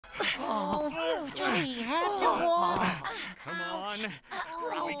Oh, do we have to walk? Come on.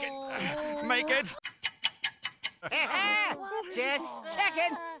 We can make it. Just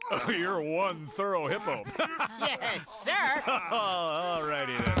checking. Oh, you're one thorough hippo. Yes, sir.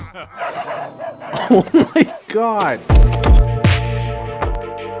 Alrighty then. Oh my god.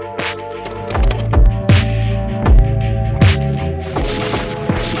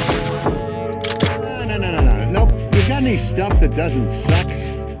 No. Nope. You got any stuff that doesn't suck?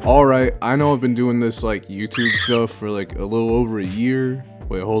 Alright, I know I've been doing this like YouTube stuff for like a little over a year.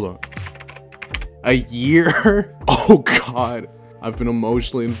 Wait, hold on. A year? Oh god. I've been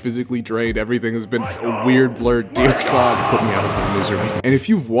emotionally and physically drained. Everything has been a weird blur. Dear God, put me out of my misery. And if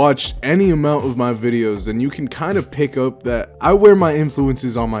you've watched any amount of my videos, then you can kind of pick up that I wear my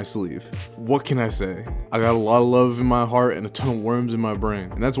influences on my sleeve. What can I say? I got a lot of love in my heart and a ton of worms in my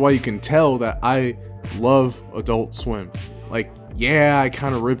brain. And that's why you can tell that I love Adult Swim. Like, yeah, I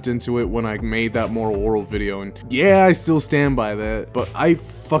kind of ripped into it when I made that moral oral video, and yeah, I still stand by that, but I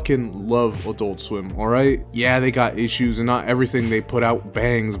fucking love Adult Swim, alright? Yeah, they got issues and not everything they put out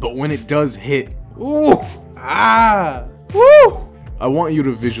bangs, but when it does hit, ooh, ah, woo! I want you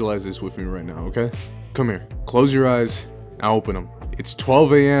to visualize this with me right now, okay? Come here, close your eyes, now open them. It's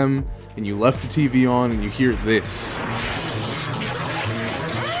 12 a.m. and you left the TV on and you hear this.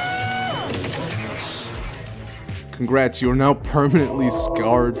 Congrats, you are now permanently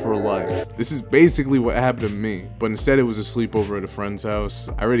scarred for life. This is basically what happened to me, but instead it was a sleepover at a friend's house.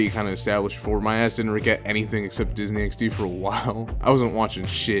 I already kind of established before, my ass didn't get anything except Disney XD for a while. I wasn't watching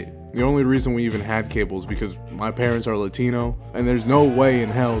shit. The only reason we even had cable is because my parents are Latino, and there's no way in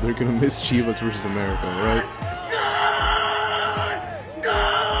hell they're gonna miss Chivas versus America, right?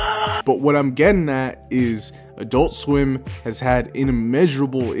 But what I'm getting at is Adult Swim has had an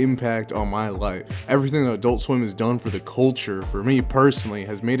immeasurable impact on my life. Everything that Adult Swim has done for the culture, for me personally,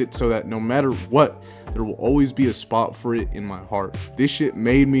 has made it so that no matter what, there will always be a spot for it in my heart. This shit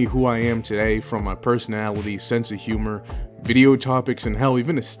made me who I am today, from my personality, sense of humor, video topics, and hell,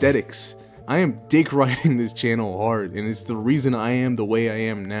 even aesthetics. I am dick riding this channel hard, and it's the reason I am the way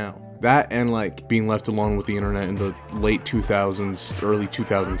I am now. That and like being left alone with the internet in the late 2000s, early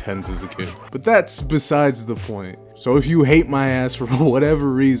 2010s as a kid. But that's besides the point. So if you hate my ass for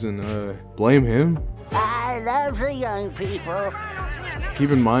whatever reason, blame him. I love the young people.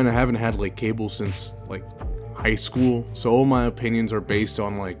 Keep in mind, I haven't had like cable since like high school, so all my opinions are based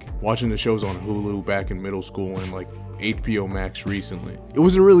on like watching the shows on Hulu back in middle school and like HBO Max recently. It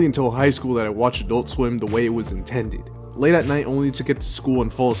wasn't really until high school that I watched Adult Swim the way it was intended. Late at night only to get to school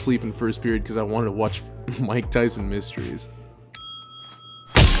and fall asleep in first period because I wanted to watch Mike Tyson Mysteries.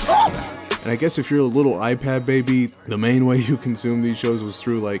 And I guess if you're a little iPad baby, the main way you consume these shows was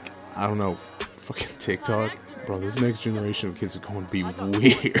through like, I don't know, fucking TikTok. Bro, this next generation of kids are going to be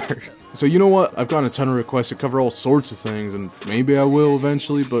weird. So you know what? I've gotten a ton of requests to cover all sorts of things, and maybe I will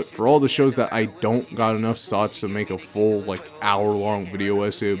eventually, but for all the shows that I don't got enough thoughts to make a full like hour-long video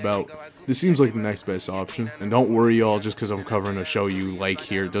essay about, this seems like the next best option. And don't worry y'all, just because I'm covering a show you like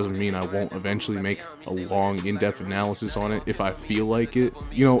here doesn't mean I won't eventually make a long in-depth analysis on it if I feel like it.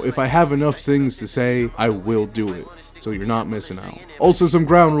 You know, if I have enough things to say, I will do it. So you're not missing out. Also, some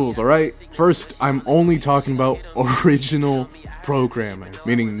ground rules, alright? First, I'm only talking about original programming,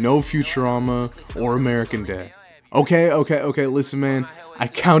 meaning no Futurama or American Dad. Okay, listen man, I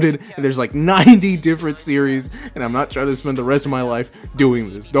counted and there's like 90 different series, and I'm not trying to spend the rest of my life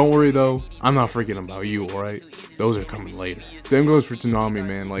doing this. Don't worry though, I'm not forgetting about you, alright? Those are coming later. Same goes for Tanami,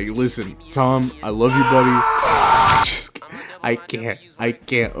 man. Like, listen, Tom, I love you, buddy. I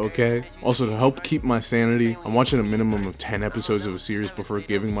can't, okay? Also, to help keep my sanity, I'm watching a minimum of 10 episodes of a series before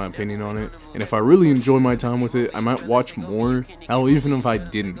giving my opinion on it. And if I really enjoy my time with it, I might watch more. Hell, even if I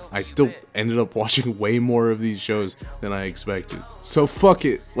didn't, I still ended up watching way more of these shows than I expected. So fuck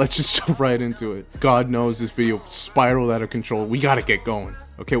it, let's just jump right into it. God knows this video spiraled out of control. We gotta get going.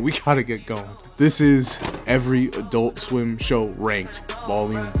 Okay, we gotta get going. This is Every Adult Swim Show Ranked,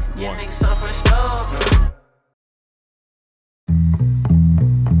 Volume 1.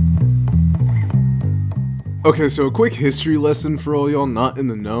 Okay, so a quick history lesson for all y'all not in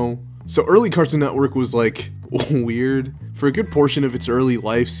the know. So early Cartoon Network was like weird. For a good portion of its early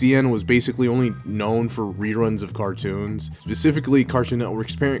life, CN was basically only known for reruns of cartoons. Specifically, Cartoon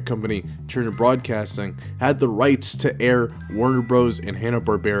Network's parent company, Turner Broadcasting, had the rights to air Warner Bros. And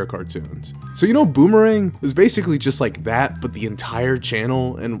Hanna-Barbera cartoons. So you know, Boomerang was basically just like that, but the entire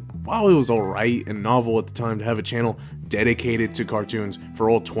channel. And while it was alright and novel at the time to have a channel dedicated to cartoons for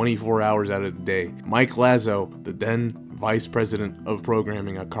all 24 hours out of the day, Mike Lazo, the then vice president of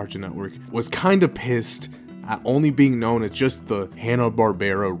programming at Cartoon Network, was kinda pissed only being known as just the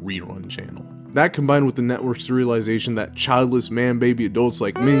Hanna-Barbera rerun channel. That, combined with the network's realization that childless man-baby adults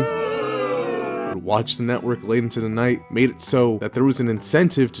like me would watch the network late into the night, made it so that there was an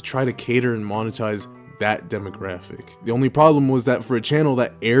incentive to try to cater and monetize that demographic. The only problem was that for a channel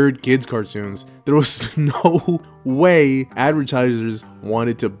that aired kids cartoons, there was no way advertisers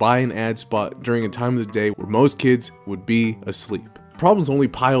wanted to buy an ad spot during a time of the day where most kids would be asleep. Problems only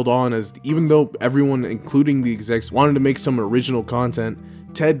piled on, as even though everyone, including the execs, wanted to make some original content,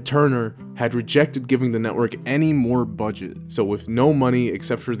 Ted Turner had rejected giving the network any more budget. So with no money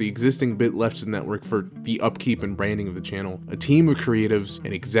except for the existing bit left to the network for the upkeep and branding of the channel, a team of creatives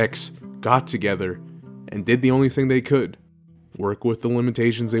and execs got together and did the only thing they could: work with the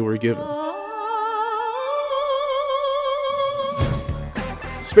limitations they were given.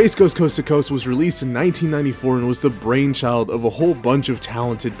 Space Ghost Coast to Coast was released in 1994 and was the brainchild of a whole bunch of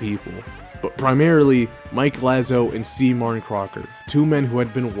talented people, but primarily Mike Lazo and C. Martin Crocker, two men who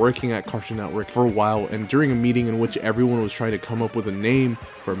had been working at Cartoon Network for a while, and during a meeting in which everyone was trying to come up with a name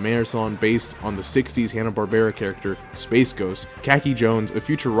for a marathon based on the 60s Hanna-Barbera character Space Ghost, Khaki Jones, a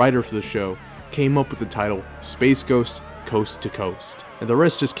future writer for the show, came up with the title Space Ghost Coast to Coast. And the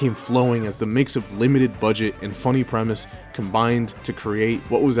rest just came flowing as the mix of limited budget and funny premise combined to create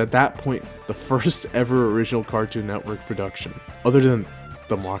what was at that point the first ever original Cartoon Network production, other than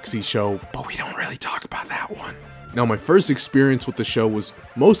the Moxie show, but we don't really talk about that one. Now, my first experience with the show was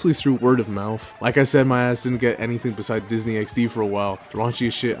mostly through word of mouth. Like I said, my ass didn't get anything besides Disney XD for a while. The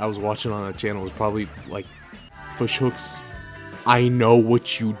raunchiest shit I was watching on that channel was probably like Fish Hooks. I Know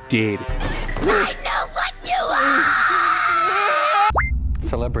What You Did. I know what you are!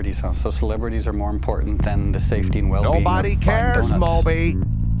 Celebrities, huh? So celebrities are more important than the safety and well-being. Nobody cares, Moby.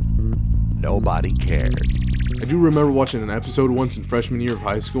 Nobody cares. I do remember watching an episode once in freshman year of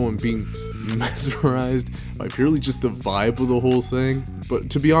high school and being mesmerized by purely just the vibe of the whole thing. But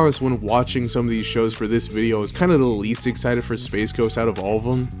to be honest, when watching some of these shows for this video, I was kind of the least excited for Space Ghost out of all of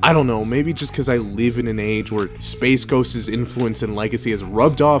them. I don't know, maybe just because I live in an age where Space Ghost's influence and legacy has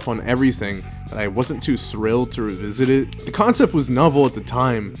rubbed off on everything that I wasn't too thrilled to revisit it. The concept was novel at the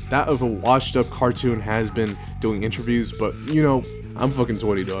time, that of a washed up cartoon has-been doing interviews, but you know, I'm fucking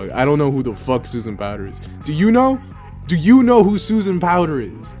 20, dog. I don't know who the fuck Susan Powder is. Do you know? Do you know who Susan Powder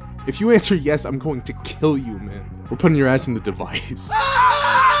is? If you answer yes, I'm going to kill you, man. We're putting your ass in the device.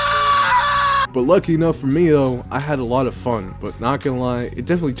 But lucky enough for me though, I had a lot of fun, but not gonna lie, it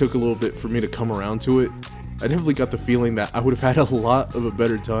definitely took a little bit for me to come around to it. I definitely got the feeling that I would have had a lot of a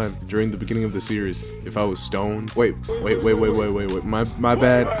better time during the beginning of the series if I was stoned. Wait, my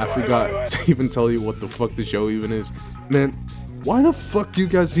bad, I forgot to even tell you what the fuck the show even is. Man, why the fuck do you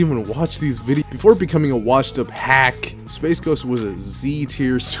guys even watch these videos? Before becoming a washed up hack, Space Ghost was a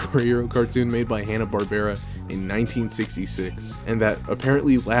Z-tier superhero cartoon made by Hanna-Barbera in 1966, and that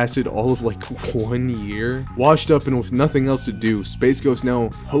apparently lasted all of like 1 year. Washed up and with nothing else to do, Space Ghost now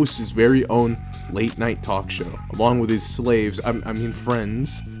hosts his very own late night talk show, along with his slaves, I mean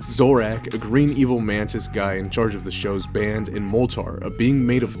friends, Zorak, a green evil mantis guy in charge of the show's band, and Moltar, a being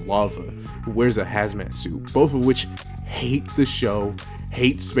made of lava who wears a hazmat suit, both of which hate the show,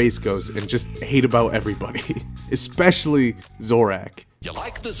 hate Space Ghost, and just hate about everybody. Especially Zorak. You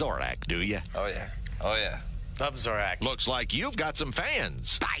like the Zorak, do you? Oh yeah. Oh yeah. Love Zorak. Looks like you've got some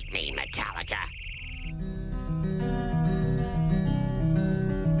fans. Bite me, Metallica.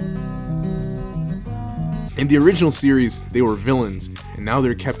 In the original series, they were villains, and now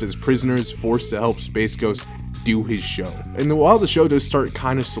they're kept as prisoners, forced to help Space Ghost do his show. And while the show does start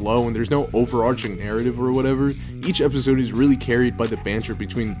kind of slow and there's no overarching narrative or whatever, each episode is really carried by the banter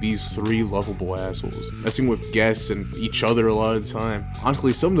between these three lovable assholes, messing with guests and each other a lot of the time.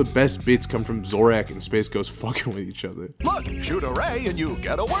 Honestly, some of the best bits come from Zorak and Space Ghost fucking with each other. Look, shoot a ray and you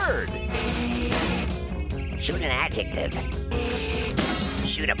get a word. Shoot an adjective.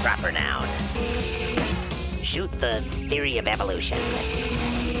 Shoot a proper noun. Shoot the theory of evolution.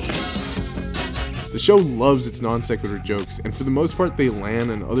 The show loves its non sequitur jokes, and for the most part they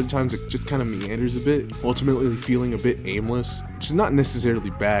land, and other times it just kind of meanders a bit, ultimately feeling a bit aimless, which is not necessarily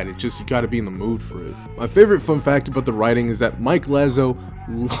bad, it's just you gotta be in the mood for it. My favorite fun fact about the writing is that Mike Lazo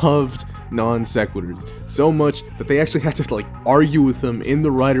loved non sequiturs so much that they actually had to like argue with him in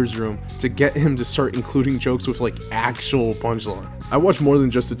the writer's room to get him to start including jokes with like actual punchline. I watched more than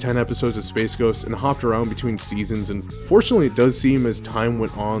just the 10 episodes of Space Ghost and hopped around between seasons, and fortunately it does seem as time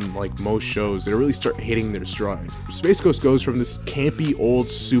went on, like most shows, they really start hitting their stride. Space Ghost goes from this campy old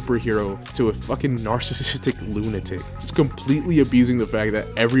superhero to a fucking narcissistic lunatic, just completely abusing the fact that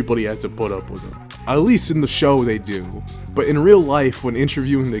everybody has to put up with him. At least in the show they do. But in real life, when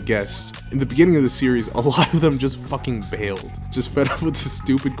interviewing the guests, in the beginning of the series, a lot of them just fucking bailed. Just fed up with the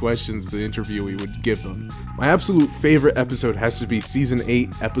stupid questions the interviewee would give them. My absolute favorite episode has to be Season 8,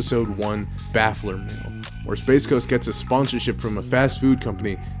 Episode 1, Baffler Meal, where Space Ghost gets a sponsorship from a fast food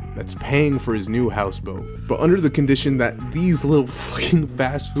company that's paying for his new houseboat, but under the condition that these little fucking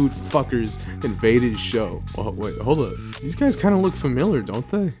fast food fuckers invade his show. Oh, wait, hold up. These guys kind of look familiar, don't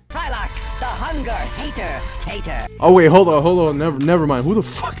they? Frylock, the hunger hater tater. Oh wait, hold on, never mind. Who the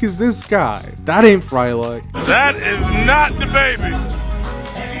fuck is this guy? That ain't Frylock. That is not the baby.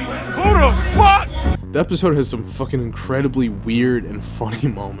 Who the fuck? The episode has some fucking incredibly weird and funny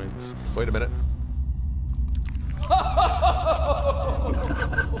moments. Wait a minute.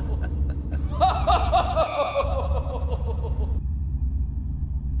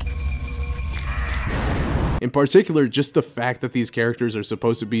 In particular, just the fact that these characters are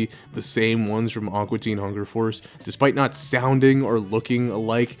supposed to be the same ones from Aqua Teen Hunger Force, despite not sounding or looking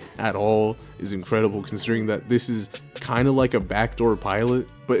alike at all, is incredible considering that this is kind of like a backdoor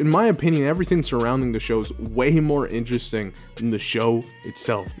pilot. But in my opinion, everything surrounding the show is way more interesting than the show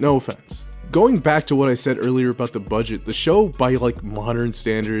itself. No offense. Going back to what I said earlier about the budget, the show, by like modern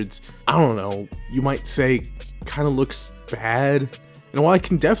standards, I don't know, you might say kind of looks bad. And while I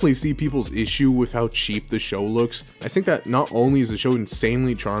can definitely see people's issue with how cheap the show looks, I think that not only is the show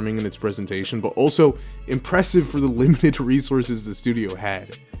insanely charming in its presentation, but also impressive for the limited resources the studio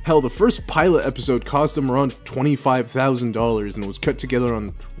had. Hell, the first pilot episode cost them around $25,000 and was cut together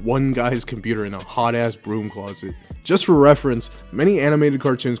on one guy's computer in a hot-ass broom closet. Just for reference, many animated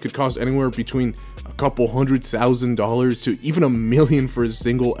cartoons could cost anywhere between a couple $100,000 to even $1 million for a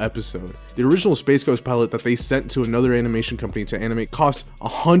single episode. The original Space Ghost pilot that they sent to another animation company to animate cost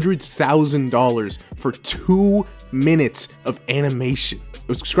 $100,000 for 2 minutes of animation. It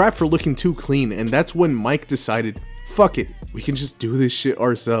was scrapped for looking too clean, and that's when Mike decided, fuck it, we can just do this shit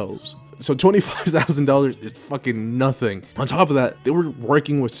ourselves. So $25,000 is fucking nothing. On top of that, they were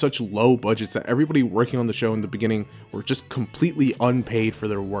working with such low budgets that everybody working on the show in the beginning were just completely unpaid for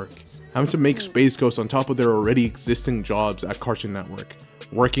their work. Having to make Space Ghost on top of their already existing jobs at Cartoon Network,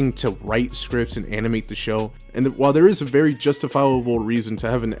 working to write scripts and animate the show, and while there is a very justifiable reason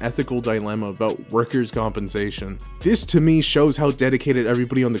to have an ethical dilemma about workers' compensation, this to me shows how dedicated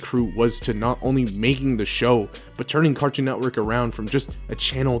everybody on the crew was to not only making the show, but turning Cartoon Network around from just a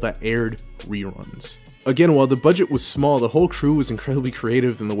channel that aired reruns. Again, while the budget was small, the whole crew was incredibly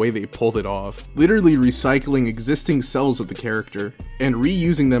creative in the way they pulled it off, literally recycling existing cells of the character and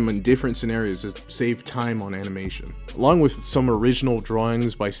reusing them in different scenarios to save time on animation. Along with some original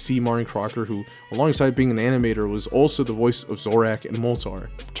drawings by C. Martin Crocker, who, alongside being an animator, was also the voice of Zorak and Moltar.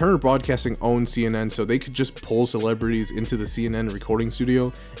 Turner Broadcasting owned CNN, so they could just pull celebrities into the CNN recording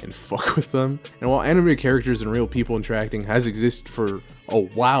studio and fuck with them. And while animated characters and real people interacting has existed for a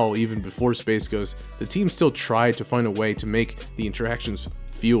while even before Space Ghost, the team still tried to find a way to make the interactions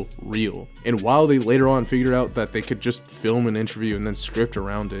feel real. And while they later on figured out that they could just film an interview and then script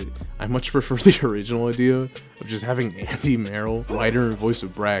around it, I much prefer the original idea of just having Andy Merrill, writer and voice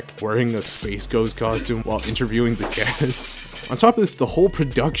of Brack, wearing a Space Ghost costume while interviewing the guests. On top of this, the whole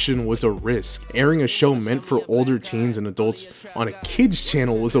production was a risk. Airing a show meant for older teens and adults on a kids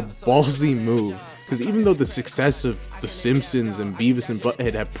channel was a ballsy move, because even though the success of The Simpsons and Beavis and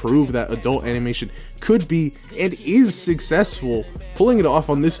Butthead have proved that adult animation could be and is successful, pulling it off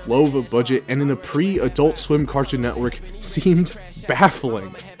on this low of a budget and in a pre-Adult Swim Cartoon Network seemed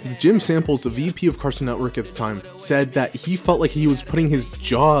baffling. Jim Samples, the VP of Cartoon Network at the time, said that he felt like he was putting his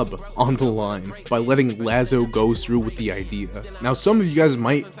job on the line by letting Lazo go through with the idea. Now, some of you guys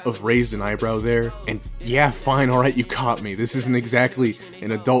might have raised an eyebrow there, and yeah, fine, alright, you caught me. This isn't exactly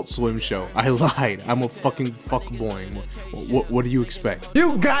an Adult Swim show. I lied. I'm a fucking fuckboy. What do you expect?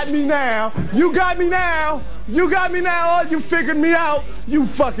 You got me now. You got me now. You got me now. Oh, you figured me out. You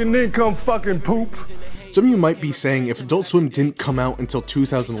fucking income fucking poop. Some of you might be saying, if Adult Swim didn't come out until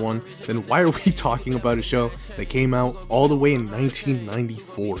 2001, then why are we talking about a show that came out all the way in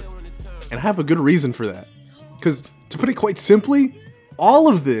 1994? And I have a good reason for that. Because, to put it quite simply, all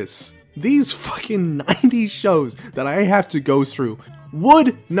of this, these fucking 90s shows that I have to go through,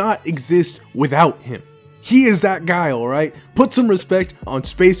 would not exist without him. He is that guy, alright? Put some respect on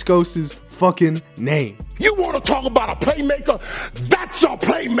Space Ghost's fucking name. You want to talk about a playmaker? That's a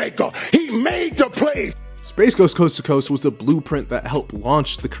playmaker. He made the play. Space Ghost Coast to Coast was the blueprint that helped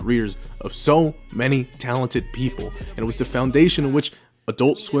launch the careers of so many talented people, and it was the foundation in which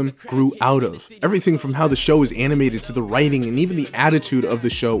Adult Swim grew out of. Everything from how the show is animated to the writing and even the attitude of the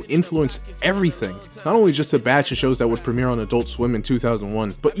show influenced everything. Not only just a batch of shows that would premiere on Adult Swim in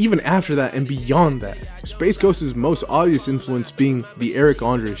 2001, but even after that and beyond that. Space Ghost's most obvious influence being The Eric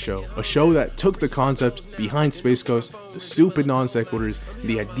Andre Show, a show that took the concept behind Space Ghost, the stupid non sequiturs,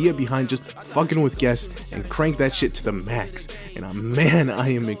 the idea behind just fucking with guests, and cranked that shit to the max. And man, I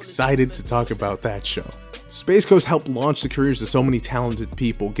am excited to talk about that show. Space Ghost helped launch the careers of so many talented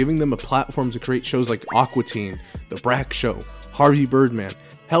people, giving them a platform to create shows like Aqua Teen, The Brack Show, Harvey Birdman.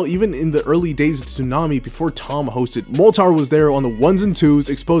 Hell, even in the early days of Toonami, before Tom hosted, Moltar was there on the ones and twos,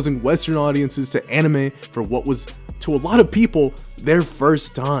 exposing Western audiences to anime for what was, to a lot of people, their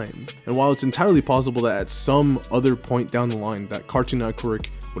first time. And while it's entirely possible that at some other point down the line that Cartoon Network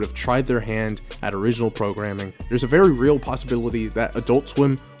would have tried their hand at original programming, there's a very real possibility that Adult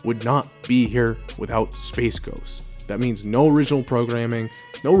Swim would not be here without Space Ghost. That means no original programming,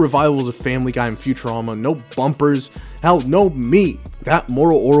 no revivals of Family Guy and Futurama, no bumpers, hell, no me. That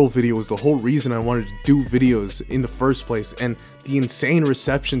moral oral video was the whole reason I wanted to do videos in the first place, and the insane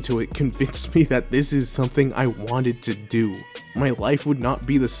reception to it convinced me that this is something I wanted to do. My life would not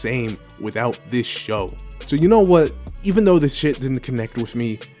be the same without this show. So you know what? Even though this shit didn't connect with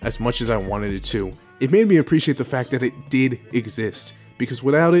me as much as I wanted it to, it made me appreciate the fact that it did exist, because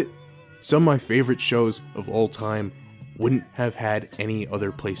without it, some of my favorite shows of all time wouldn't have had any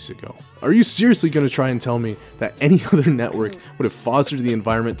other place to go. Are you seriously gonna try and tell me that any other network would have fostered the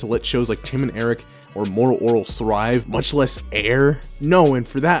environment to let shows like Tim and Eric or Moral Oral thrive, much less air? No, and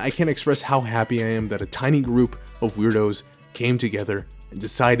for that I can't express how happy I am that a tiny group of weirdos came together and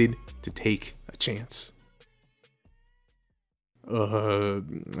decided to take a chance. Fuck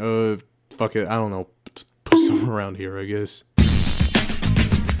it, I don't know, put something around here, I guess.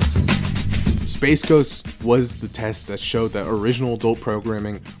 Space Ghost was the test that showed that original adult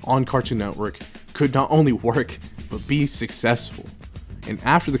programming on Cartoon Network could not only work, but be successful. And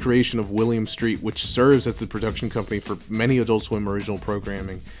after the creation of William Street, which serves as the production company for many Adult Swim original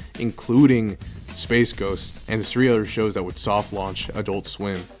programming, including Space Ghost and the 3 other shows that would soft launch Adult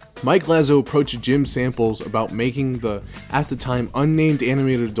Swim, Mike Lazo approached Jim Samples about making the, at the time, unnamed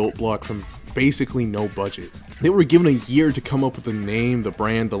animated adult block from basically no budget. They were given a year to come up with the name, the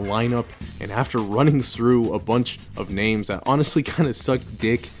brand, the lineup, and after running through a bunch of names that honestly kind of sucked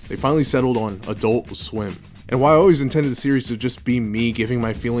dick, they finally settled on Adult Swim. And while I always intended the series to just be me giving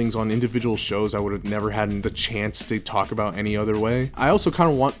my feelings on individual shows I would have never had the chance to talk about any other way, I also kind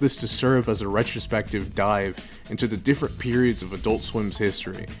of want this to serve as a retrospective dive into the different periods of Adult Swim's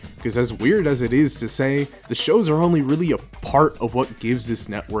history. Because as weird as it is to say, the shows are only really a part of what gives this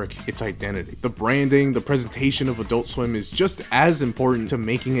network its identity. The branding, the presentation of Adult Swim is just as important to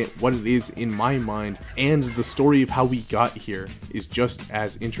making it what it is in my mind, and the story of how we got here is just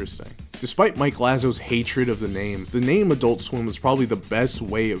as interesting. Despite Mike Lazo's hatred of the name Adult Swim was probably the best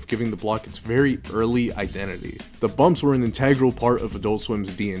way of giving the block its very early identity. The bumps were an integral part of Adult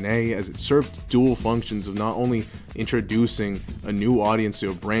Swim's DNA, as it served dual functions of not only introducing a new audience to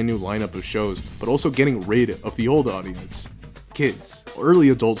a brand new lineup of shows, but also getting rid of the old audience. Kids. Early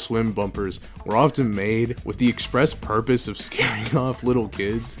Adult Swim bumpers were often made with the express purpose of scaring off little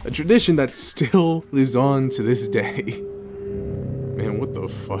kids, a tradition that still lives on to this day. Man, what the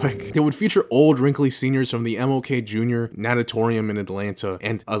fuck? It would feature old wrinkly seniors from the MLK Jr. Natatorium in Atlanta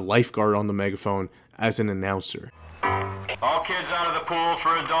and a lifeguard on the megaphone as an announcer. All kids out of the pool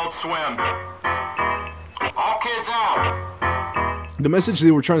for Adult Swim. All kids out. The message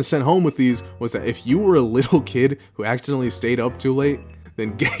they were trying to send home with these was that if you were a little kid who accidentally stayed up too late,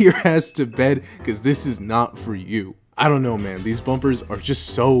 then get your ass to bed, because this is not for you. I don't know, man, these bumpers are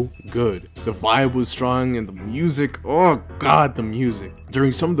just so good. The vibe was strong and the music, oh god, the music.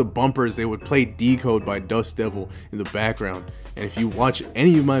 During some of the bumpers, they would play Decode by Dust Devil in the background, and if you watch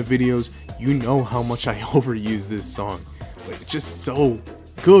any of my videos, you know how much I overuse this song. But it's just so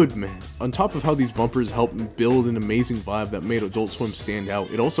good, man. On top of how these bumpers helped build an amazing vibe that made Adult Swim stand out,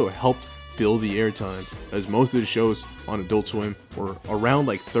 it also helped fill the airtime, as most of the shows on Adult Swim were around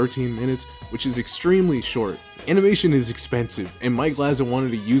like 13 minutes, which is extremely short. Animation is expensive, and Mike Lazo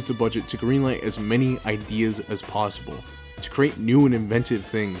wanted to use the budget to greenlight as many ideas as possible, to create new and inventive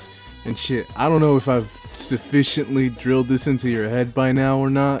things. And shit, I don't know if I've sufficiently drilled this into your head by now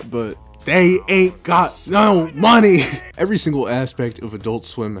or not, but they ain't got no money! Every single aspect of Adult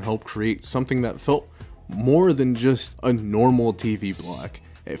Swim helped create something that felt more than just a normal TV block.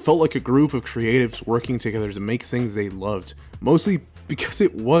 It felt like a group of creatives working together to make things they loved, mostly because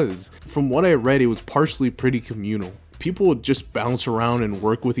it was. From what I read, it was partially pretty communal. People would just bounce around and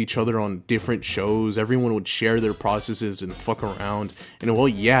work with each other on different shows. Everyone would share their processes and fuck around. And while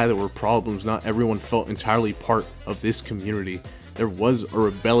yeah, there were problems, not everyone felt entirely part of this community. There was a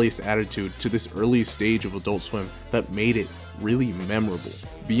rebellious attitude to this early stage of Adult Swim that made it really memorable.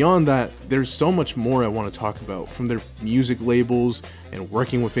 Beyond that, there's so much more I want to talk about, from their music labels and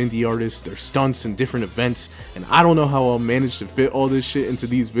working with indie artists, their stunts and different events, and I don't know how I'll manage to fit all this shit into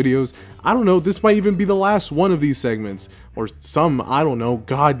these videos. I don't know, this might even be the last one of these segments, or some, I don't know,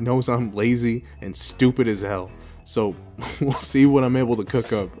 God knows I'm lazy and stupid as hell. So we'll see what I'm able to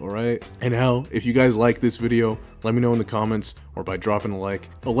cook up, alright? And hell, if you guys like this video, let me know in the comments or by dropping a like.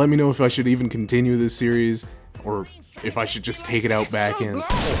 Or let me know if I should even continue this series or if I should just take it out back in.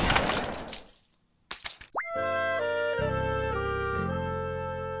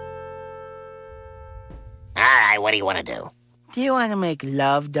 Alright, what do you want to do? Do you want to make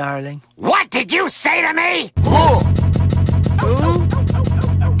love, darling? What did you say to me? Who? Who?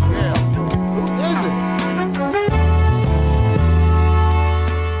 Yeah. Who is it?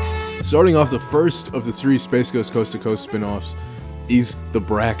 Starting off, the first of the 3 Space Ghost Coast to Coast spin-offs is The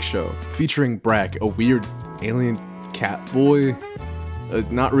Brack Show, featuring Brack, a weird alien cat boy.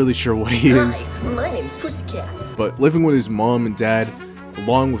 Not really sure what he is. Hi, my name's Pussycat. But living with his mom and dad,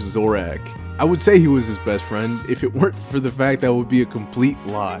 along with Zorak. I would say he was his best friend. If it weren't for the fact that would be a complete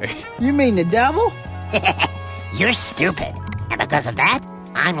lie. You mean the devil? You're stupid. And because of that,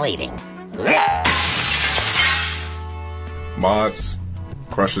 I'm leaving. Mods,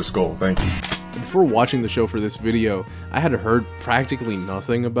 crush the skull, thank you. Before watching the show for this video, I had heard practically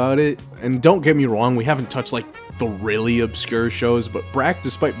nothing about it. And don't get me wrong, we haven't touched like the really obscure shows, but Brack,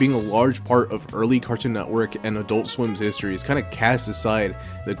 despite being a large part of early Cartoon Network and Adult Swim's history, is kind of cast aside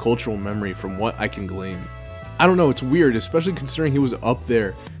the cultural memory from what I can glean. I don't know, it's weird, especially considering he was up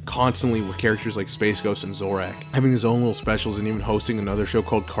there constantly with characters like Space Ghost and Zorak, having his own little specials and even hosting another show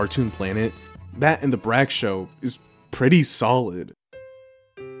called Cartoon Planet. That and The Brack Show is pretty solid.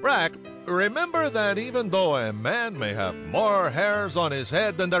 Brack, remember that even though a man may have more hairs on his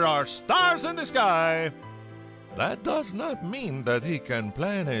head than there are stars in the sky, that does not mean that he can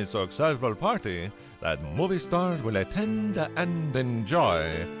plan a successful party that movie stars will attend and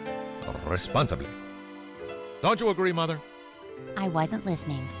enjoy responsibly. Don't you agree, Mother? I wasn't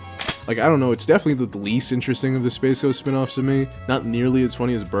listening. Like, I don't know, it's definitely the least interesting of the Space Ghost spin-offs to me. Not nearly as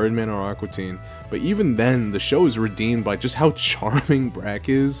funny as Birdman or Aqua Teen, but even then, the show is redeemed by just how charming Brack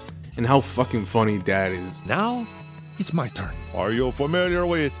is and how fucking funny Dad is. Now, it's my turn. Are you familiar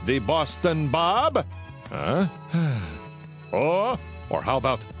with the Boston Bob? Huh? Oh, or how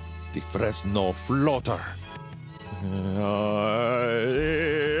about the Fresno Floater?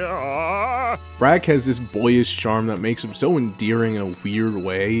 Brack has this boyish charm that makes him so endearing in a weird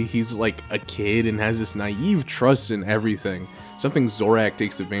way. He's like a kid and has this naive trust in everything, something Zorak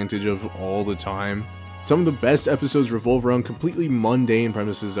takes advantage of all the time. Some of the best episodes revolve around completely mundane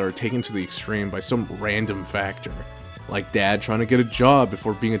premises that are taken to the extreme by some random factor. Like Dad trying to get a job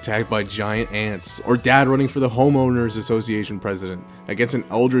before being attacked by giant ants, or Dad running for the Homeowners Association president against an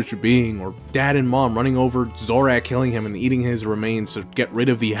eldritch being, or Dad and Mom running over Zorak, killing him and eating his remains to get rid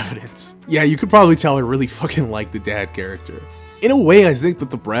of the evidence. Yeah, you could probably tell I really fucking like the Dad character. In a way, I think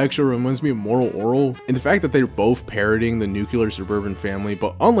that the Brack Show reminds me of Moral Oral, in the fact that they're both parodying the nuclear suburban family,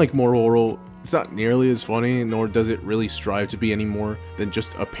 but unlike Moral Oral, it's not nearly as funny, nor does it really strive to be any more than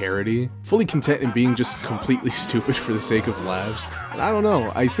just a parody. Fully content in being just completely stupid for the sake of laughs. And I don't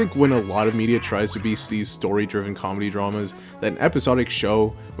know, I think when a lot of media tries to be these story-driven comedy dramas, that an episodic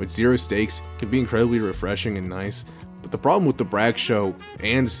show with zero stakes can be incredibly refreshing and nice. But the problem with the Brack Show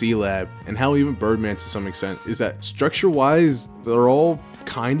and C-Lab, and how even Birdman to some extent, is that structure-wise, they're all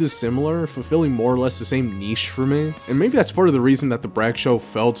kinda similar, fulfilling more or less the same niche for me. And maybe that's part of the reason that the Brack Show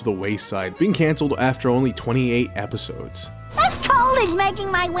fell to the wayside, being cancelled after only 28 episodes. This cold is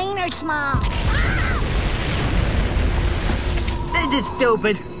making my wiener small. This is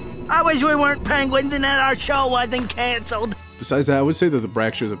stupid. I wish we weren't penguins and that our show wasn't cancelled. Besides that, I would say that the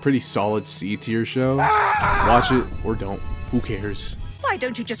Brack Show is a pretty solid C-tier show. Watch it or don't, who cares? Why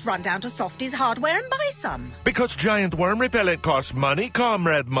don't you just run down to Softy's Hardware and buy some? Because giant worm repellent costs money,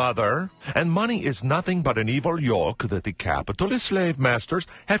 comrade mother. And money is nothing but an evil yoke that the capitalist slave masters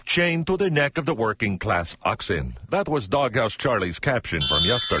have chained to the neck of the working class oxen. That was Doghouse Charlie's caption from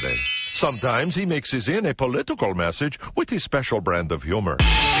yesterday. Sometimes he mixes in a political message with his special brand of humor.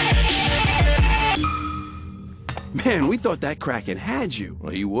 Man, we thought that Kraken had you.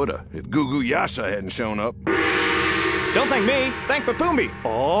 Well, he woulda, if Goo Goo Yasha hadn't shown up. Don't thank me, thank Bapoombi.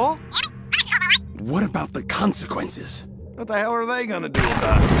 Oh? What about the consequences? What the hell are they gonna do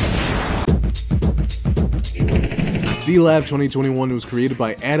about it? Sealab 2021 was created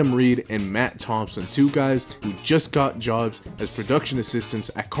by Adam Reed and Matt Thompson, two guys who just got jobs as production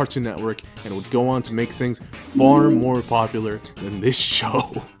assistants at Cartoon Network and would go on to make things far more popular than this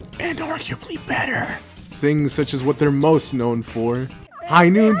show. And arguably better. Things such as what they're most known for, High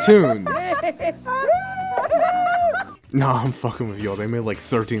Noon Tunes. Nah, I'm fucking with y'all. They made like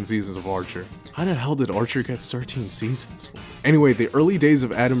 13 seasons of Archer. How the hell did Archer get 13 seasons? Anyway, the early days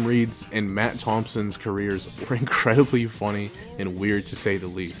of Adam Reed's and Matt Thompson's careers were incredibly funny and weird to say the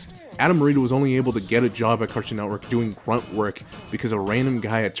least. Adam Reed was only able to get a job at Cartoon Network doing grunt work because a random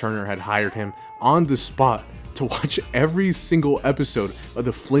guy at Turner had hired him on the spot to watch every single episode of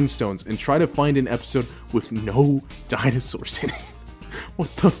the Flintstones and try to find an episode with no dinosaurs in it.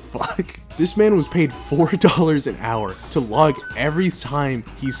 What the fuck? This man was paid $4 an hour to log every time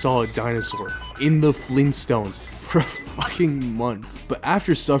he saw a dinosaur in the Flintstones for a fucking month. But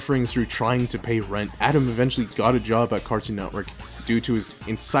after suffering through trying to pay rent, Adam eventually got a job at Cartoon Network due to his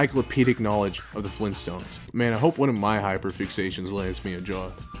encyclopedic knowledge of the Flintstones. Man, I hope one of my hyperfixations lands me a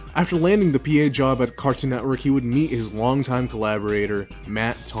job. After landing the PA job at Cartoon Network, he would meet his longtime collaborator,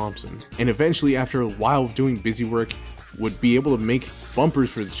 Matt Thompson, and eventually, after a while of doing busy work, would be able to make bumpers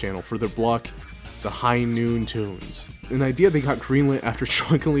for the channel for their block, the High Noon Tunes. An idea they got greenlit after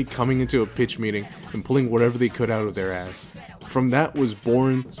drunkenly coming into a pitch meeting and pulling whatever they could out of their ass. From that was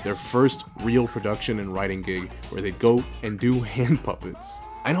born their first real production and writing gig, where they'd go and do hand puppets.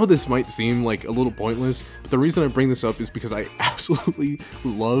 I know this might seem like a little pointless, but the reason I bring this up is because I absolutely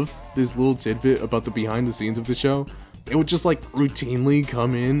love this little tidbit about the behind the scenes of the show. They would just like routinely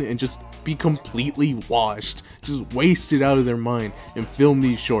come in and just be completely washed, just wasted out of their mind and film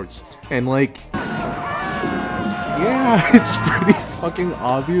these shorts. And like, yeah, it's pretty fucking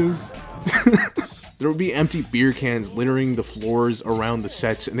obvious. There would be empty beer cans littering the floors around the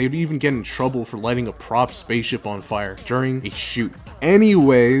sets, and they'd even get in trouble for lighting a prop spaceship on fire during a shoot.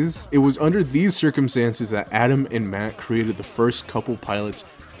 Anyways, it was under these circumstances that Adam and Matt created the first couple pilots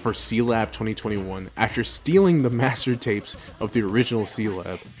for Sealab 2021 after stealing the master tapes of the original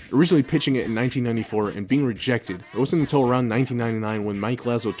Sealab. Originally pitching it in 1994 and being rejected, it wasn't until around 1999 when Mike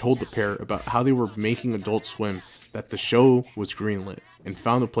Lazo told the pair about how they were making Adult Swim that the show was greenlit and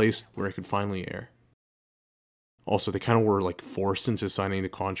found a place where it could finally air. Also, they kind of were like forced into signing the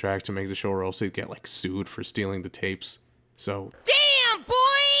contract to make the show, or else they'd get like sued for stealing the tapes. So Damn, boy!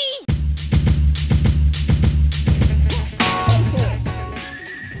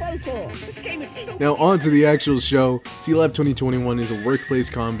 now on to the actual show. Sealab 2021 is a workplace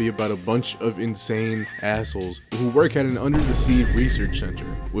comedy about a bunch of insane assholes who work at an under-the-sea research center,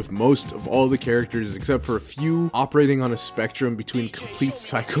 with most of all the characters, except for a few, operating on a spectrum between complete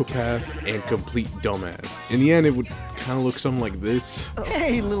psychopath and complete dumbass. In the end, it would kind of look something like this.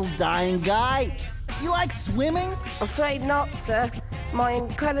 Hey, little dying guy. You like swimming? Afraid not, sir. My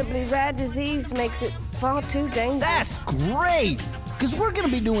incredibly rare disease makes it far too dangerous. That's great! Because we're going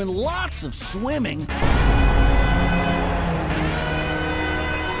to be doing lots of swimming.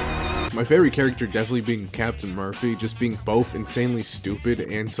 My favorite character definitely being Captain Murphy, just being both insanely stupid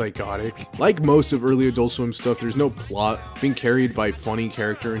and psychotic. Like most of early Adult Swim stuff, there's no plot, being carried by funny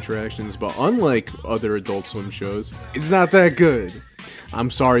character interactions, but unlike other Adult Swim shows, it's not that good. I'm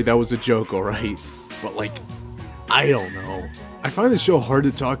sorry, that was a joke, alright? But like, I don't know. I find the show hard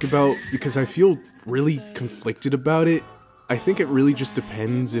to talk about because I feel really conflicted about it. I think it really just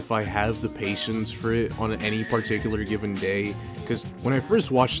depends if I have the patience for it on any particular given day, because when I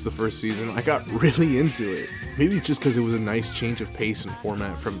first watched the first season, I got really into it. Maybe just because it was a nice change of pace and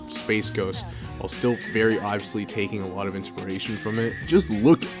format from Space Ghost, while still very obviously taking a lot of inspiration from it. Just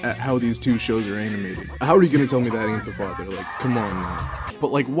look at how these two shows are animated. How are you gonna tell me that ain't the father? Like, come on, man.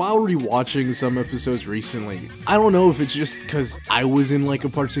 But like, while rewatching some episodes recently, I don't know if it's just because I was in like a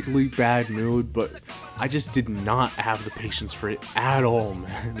particularly bad mood, but I just did not have the patience for it at all,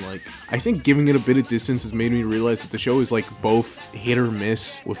 man. Like, I think giving it a bit of distance has made me realize that the show is like both hit or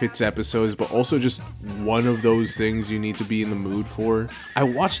miss with its episodes, but also just one of those things you need to be in the mood for. I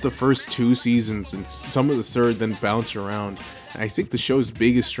watched the first 2 seasons and some of the third, then bounced around. And I think the show's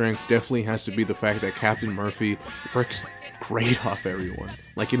biggest strength definitely has to be the fact that Captain Murphy works great off everyone.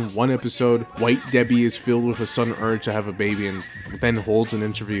 Like in one episode, White Debbie is filled with a sudden urge to have a baby and then holds an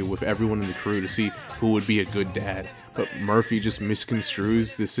interview with everyone in the crew to see who would be a good dad. But Murphy just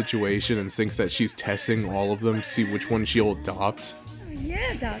misconstrues this situation and thinks that she's testing all of them to see which one she'll adopt.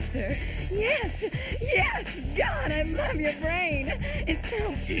 Yeah, Doctor. Yes. Yes. God, I love your brain. It's so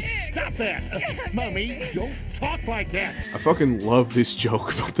big. Stop that. Mommy, don't talk like that. I fucking love this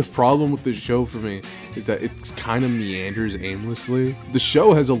joke, but the problem with the show for me is that it kind of meanders aimlessly. The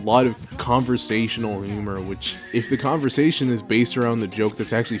show has a lot of conversational humor, which, if the conversation is based around the joke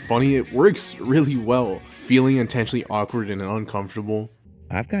that's actually funny, it works really well. Feeling intentionally awkward and uncomfortable.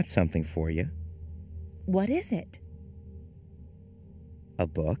 I've got something for you. What is it? A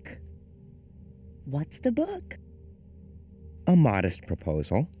book. What's the book? A modest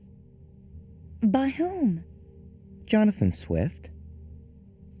proposal. By whom? Jonathan Swift.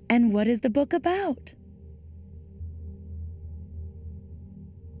 And what is the book about?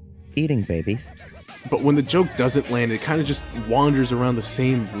 Eating babies. But when the joke doesn't land, it kind of just wanders around the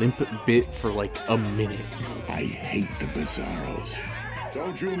same limp bit for like a minute. I hate the bizarros.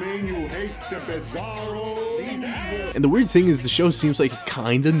 Don't you mean you hate the bizarros? And the weird thing is the show seems like it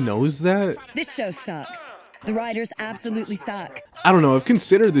kind of knows that. This show sucks. The writers absolutely suck. I don't know, I've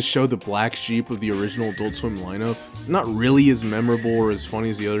considered this show the black sheep of the original Adult Swim lineup. Not really as memorable or as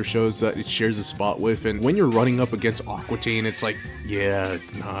funny as the other shows that it shares a spot with, and when you're running up against Aqua Teen, it's like, yeah,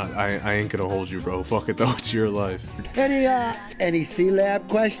 nah, I ain't gonna hold you, bro. Fuck it though, it's your life. Any C-Lab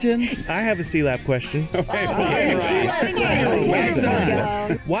questions? I have a C-Lab question.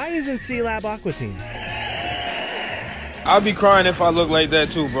 Why isn't C-Lab Aqua Teen? I'll be crying if I look like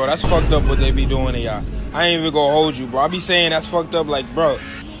that too, bro. That's fucked up what they be doing to y'all. I ain't even gonna hold you, bro. I be saying that's fucked up, like, bro,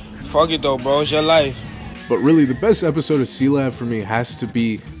 fuck it though, bro. It's your life. But really, the best episode of C-Lab for me has to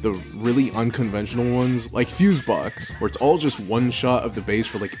be the really unconventional ones, like Fusebox, where it's all just one shot of the base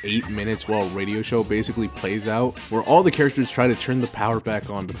for like 8 minutes while a radio show basically plays out, where all the characters try to turn the power back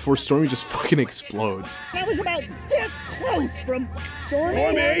on before Stormy just fucking explodes. That was about this close from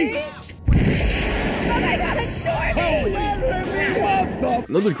Stormy! Oh my God, it's Stormy!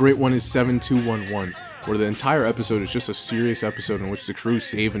 Another great one is 7211, where the entire episode is just a serious episode in which the crew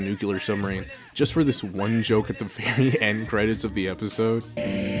save a nuclear submarine, just for this one joke at the very end credits of the episode.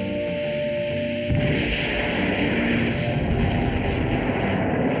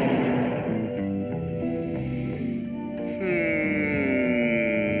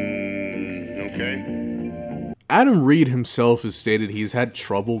 Okay. Adam Reed himself has stated he's had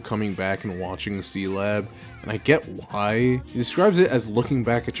trouble coming back and watching C-Lab, and I get why. He describes it as looking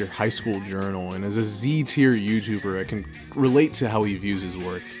back at your high school journal, and as a Z-tier YouTuber, I can relate to how he views his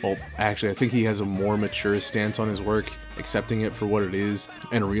work. Well, actually, I think he has a more mature stance on his work, accepting it for what it is,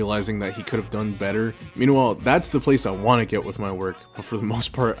 and realizing that he could have done better. Meanwhile, that's the place I want to get with my work, but for the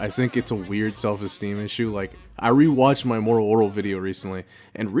most part, I think it's a weird self-esteem issue. Like, I rewatched my Moral Oral video recently,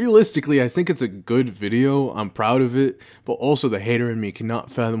 and realistically, I think it's a good video. I'm proud of it, but also the hater in me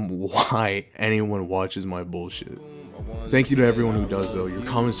cannot fathom why anyone watches my bullshit. Thank you to everyone who does though. Your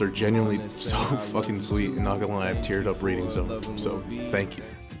comments are genuinely so fucking sweet, and not gonna lie, I've teared up reading some, so thank you.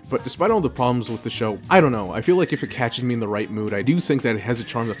 But despite all the problems with the show, I don't know, I feel like if it catches me in the right mood, I do think that it has a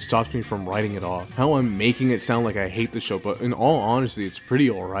charm that stops me from writing it off. How I'm making it sound like I hate the show, but in all honesty, it's pretty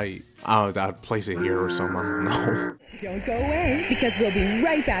alright. I'd place it here or something, I don't know. Don't go away, because we'll be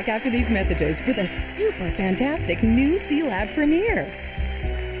right back after these messages with a super fantastic new C-Lab premiere.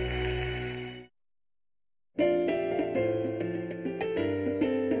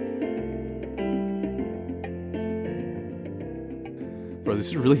 Bro, this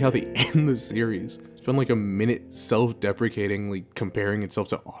is really how they end the series. Spend like a minute self-deprecatingly comparing itself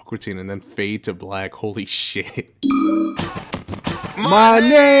to Aqua Teen and then fade to black. Holy shit. My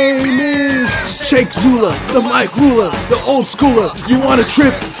name is Sheikh Zula, the mic ruler, the old schooler. You want a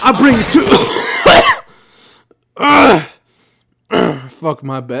trip? I bring it to. Fuck,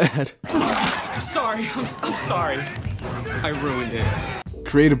 my bad. Sorry, I'm sorry. I ruined it.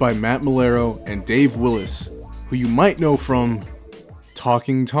 Created by Matt Malero and Dave Willis, who you might know from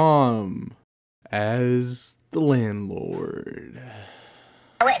Talking Tom as the landlord.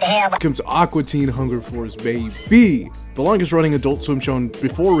 Comes Aqua Teen Hunger Force, baby! The longest running Adult Swim show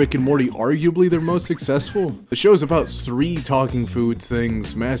before Rick and Morty, arguably their most successful. The show is about 3 talking food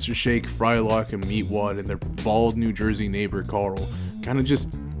things, Master Shake, Frylock, and Meatwad, and their bald New Jersey neighbor Carl, kinda just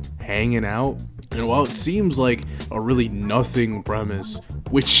hanging out. And while it seems like a really nothing premise,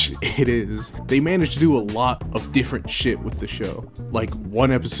 which it is, they managed to do a lot of different shit with the show. Like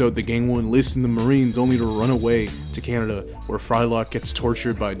one episode, the gang will enlist in the Marines only to run away to Canada, where Frylock gets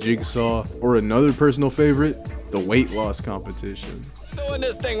tortured by Jigsaw, or another personal favorite, the weight loss competition. Doing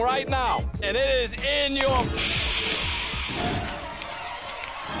this thing right now, and it is in your...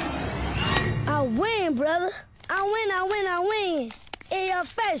 I win, brother. I win. In your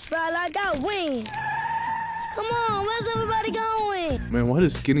face, Frylock, I win. Come on, where's everybody going? Man, why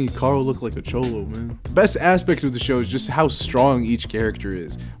does skinny Carl look like a cholo, man? The best aspect of the show is just how strong each character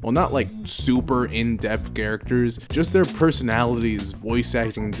is. Well, not like super in-depth characters, just their personalities, voice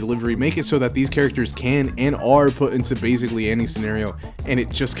acting, and delivery make it so that these characters can and are put into basically any scenario, and it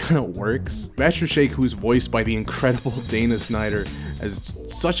just kind of works. Master Shake, who's voiced by the incredible Dana Snyder, has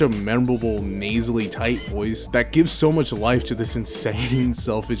such a memorable, nasally tight voice that gives so much life to this insane,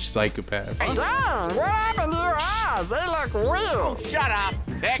 selfish psychopath. Dang, what happened to your eyes? They look real. Shut up!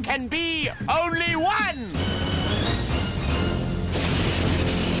 There can be only one!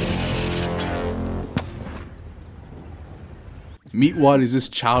 Meatwad is this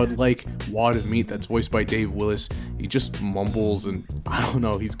childlike wad of meat that's voiced by Dave Willis. He just mumbles and I don't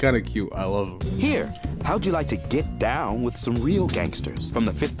know, he's kind of cute. I love him. Here, how'd you like to get down with some real gangsters from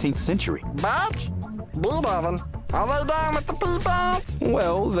the 15th century? But, Beethoven, are they down with the peepads?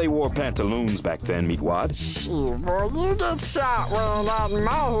 Well, they wore pantaloons back then, Meatwad. Shit, boy, you get shot wearing that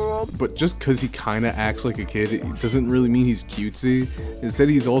MEATHEAD. But just because he kind of acts like a kid, it doesn't really mean he's cutesy. Instead,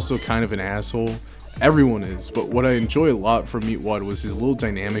 he's also kind of an asshole. Everyone is, but what I enjoy a lot from Meatwad was his little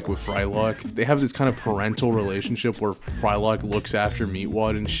dynamic with Frylock. They have this kind of parental relationship where Frylock looks after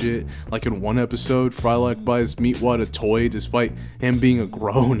Meatwad and shit. Like in one episode, Frylock buys Meatwad a toy despite him being a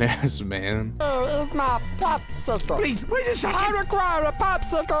grown-ass man. Here is my popsicle. Please, wait a second. I require a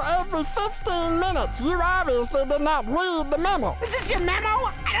popsicle every 15 minutes. You obviously did not read the memo. Is this your memo?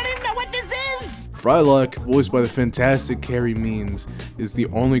 I don't even know what this is! Frylock, voiced by the fantastic Carrie Means, is the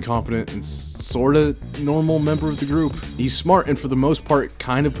only competent and sorta normal member of the group. He's smart and for the most part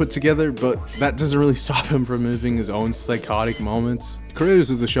kind of put together, but that doesn't really stop him from having his own psychotic moments. The creators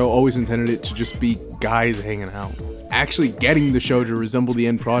of the show always intended it to just be guys hanging out. Actually getting the show to resemble the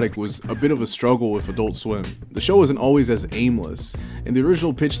end product was a bit of a struggle with Adult Swim. The show wasn't always as aimless. In the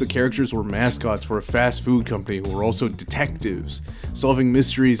original pitch, the characters were mascots for a fast food company who were also detectives, solving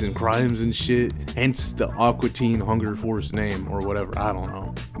mysteries and crimes and shit, hence the Aqua Teen Hunger Force name, or whatever, I don't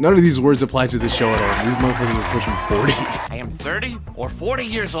know. None of these words apply to this show at all. These motherfuckers are pushing 40. I am 30 or 40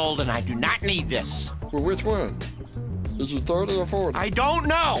 years old and I do not need this. Well, which one? Is you 30 or 40? I don't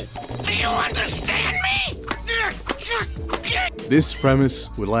know. Do you understand me? This premise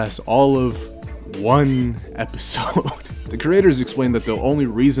would last all of one episode. The creators explained that the only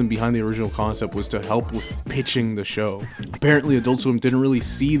reason behind the original concept was to help with pitching the show. Apparently, Adult Swim didn't really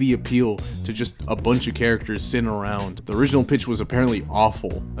see the appeal to just a bunch of characters sitting around. The original pitch was apparently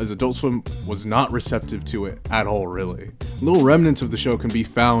awful, as Adult Swim was not receptive to it at all, really. Little remnants of the show can be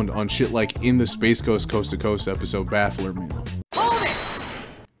found on shit like in the Space Ghost Coast to Coast episode Baffler Meal.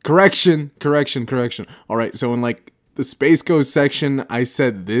 Correction. Alright, so in like the Space Ghost section, I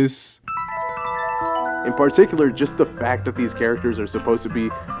said this. In particular, just the fact that these characters are supposed to be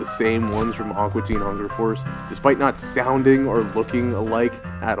the same ones from Aqua Teen Hunger Force, despite not sounding or looking alike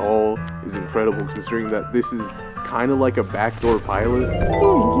at all, is incredible considering that this is kind of like a backdoor pilot.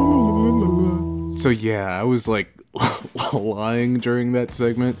 So yeah, I was like lying during that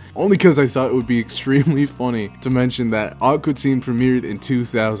segment, only because I thought it would be extremely funny to mention that Aqua Teen premiered in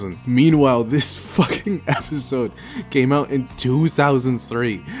 2000. Meanwhile, this fucking episode came out in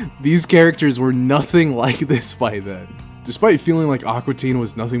 2003. These characters were nothing like this by then. Despite feeling like Aqua Teen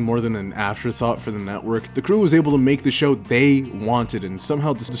was nothing more than an afterthought for the network, the crew was able to make the show they wanted, and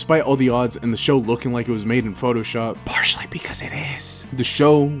somehow, despite all the odds and the show looking like it was made in Photoshop, partially because it is, the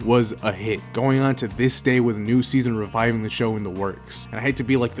show was a hit, going on to this day with a new season reviving the show in the works. And I hate to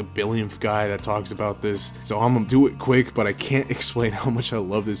be like the billionth guy that talks about this, so I'm gonna do it quick, but I can't explain how much I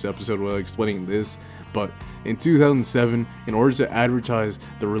love this episode without explaining this. But in 2007, in order to advertise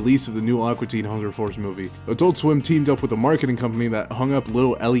the release of the new Aqua Teen Hunger Force movie, Adult Swim teamed up with a marketing company that hung up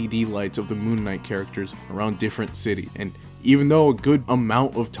little LED lights of the Moon Knight characters around different cities. And even though a good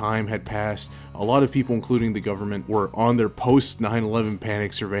amount of time had passed, a lot of people, including the government, were on their post 9/11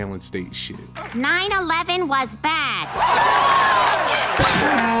 panic surveillance state shit. 9/11 was bad.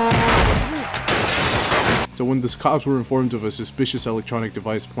 So when the cops were informed of a suspicious electronic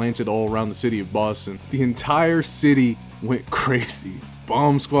device planted all around the city of Boston, the entire city went crazy.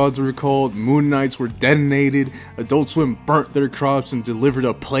 Bomb squads were called, Moon Knights were detonated, Adult Swim burnt their crops and delivered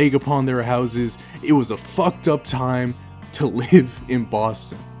a plague upon their houses. It was a fucked up time to live in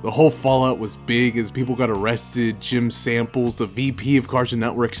Boston. The whole fallout was big as people got arrested, Jim Samples, the VP of Cartoon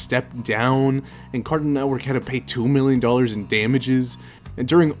Network, stepped down, and Cartoon Network had to pay $2 million in damages. And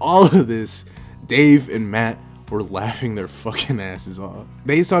during all of this, Dave and Matt were laughing their fucking asses off.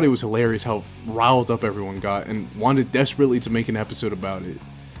 They thought it was hilarious how riled up everyone got and wanted desperately to make an episode about it.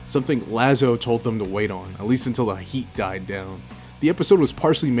 Something Lazo told them to wait on, at least until the heat died down. The episode was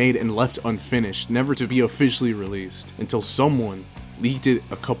partially made and left unfinished, never to be officially released, until someone leaked it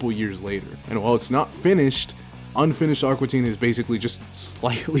a couple years later. And while it's not finished, unfinished Aqua Teen is basically just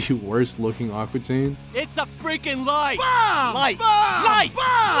slightly worse looking Aqua Teen. It's a freaking light! Bomb! Light! Bomb! Light!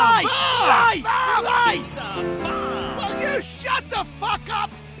 Bomb! Light! Bomb! Light! Bomb! Light! It's a bomb! Will you shut the fuck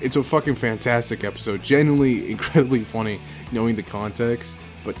up? It's a fucking fantastic episode, genuinely incredibly funny knowing the context,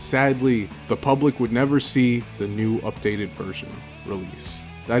 but sadly, the public would never see the new updated version release.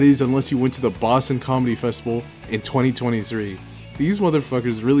 That is, unless you went to the Boston Comedy Festival in 2023. These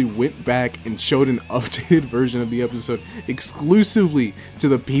motherfuckers really went back and showed an updated version of the episode exclusively to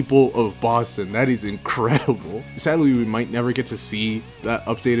the people of Boston. That is incredible. Sadly, we might never get to see that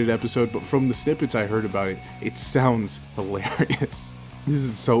updated episode, but from the snippets I heard about it, it sounds hilarious. This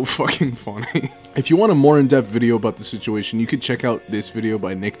is so fucking funny. If you want a more in-depth video about the situation, you could check out this video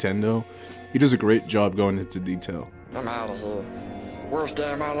by Nintendo. He does a great job going into detail. I'm out of here. Worst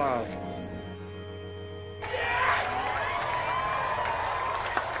day of my life.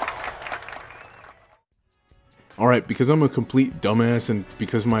 Alright, because I'm a complete dumbass and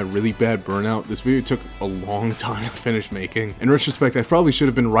because of my really bad burnout, this video took a long time to finish making. In retrospect, I probably should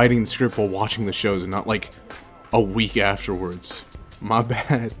have been writing the script while watching the shows and not like a week afterwards. My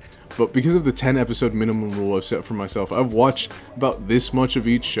bad. But because of the 10 episode minimum rule I've set for myself, I've watched about this much of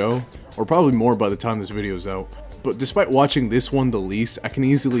each show, or probably more by the time this video is out. But despite watching this one the least, I can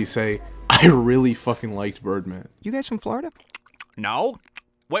easily say I really fucking liked Birdman. You guys from Florida? No,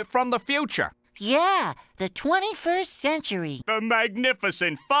 we're from the future. Yeah, the 21st century. The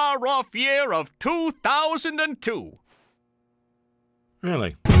magnificent far-off year of 2002.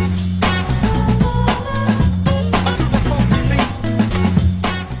 Really?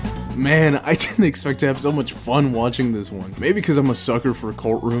 Man, I didn't expect to have so much fun watching this one. Maybe because I'm a sucker for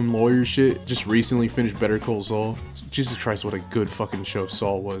courtroom lawyer shit. Just recently finished Better Call Saul. Jesus Christ, what a good fucking show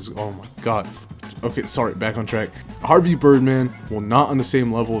Saul was. Oh my god. Okay, sorry, back on track. Harvey Birdman, while not on the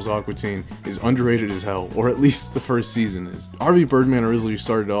same level as Aqua Teen, is underrated as hell, or at least the first season is. Harvey Birdman originally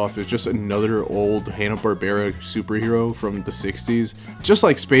started off as just another old Hanna-Barbera superhero from the 60s, just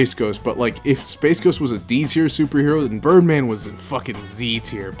like Space Ghost, but like if Space Ghost was a D tier superhero, then Birdman was in fucking Z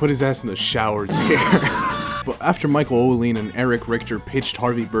tier. Put his ass in the shower tier. But after Michael Owaleen and Eric Richter pitched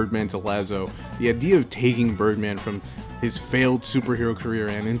Harvey Birdman to Lazo, the idea of taking Birdman from his failed superhero career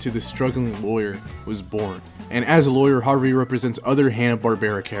and into the struggling lawyer was born. And as a lawyer, Harvey represents other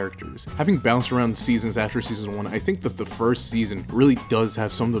Hanna-Barbera characters. Having bounced around seasons after season 1, I think that the first season really does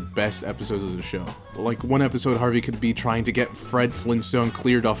have some of the best episodes of the show. Like one episode, Harvey could be trying to get Fred Flintstone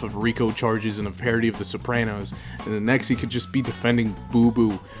cleared off of RICO charges in a parody of The Sopranos, and the next he could just be defending Boo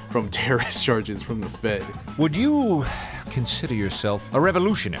Boo from terrorist charges from the Fed. Would you consider yourself a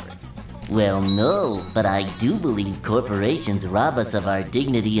revolutionary? Well, no, but I do believe corporations rob us of our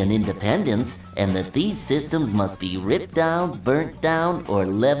dignity and independence, and that these systems must be ripped down, burnt down, or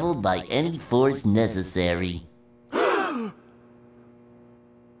leveled by any force necessary.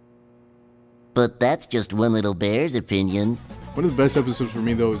 But that's just one little bear's opinion. One of the best episodes for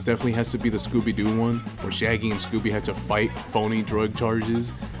me though definitely has to be the Scooby-Doo one, where Shaggy and Scooby had to fight phony drug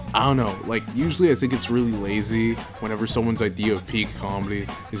charges. I don't know, like usually I think it's really lazy whenever someone's idea of peak comedy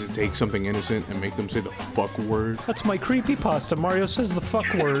is to take something innocent and make them say the fuck word. That's my creepypasta. Mario says the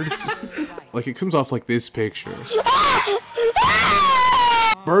fuck word. Like it comes off like this picture.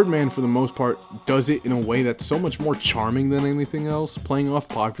 Birdman, for the most part, does it in a way that's so much more charming than anything else, playing off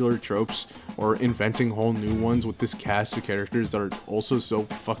popular tropes or inventing whole new ones with this cast of characters that are also so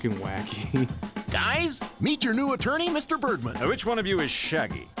fucking wacky. Guys, meet your new attorney, Mr. Birdman. Now, which one of you is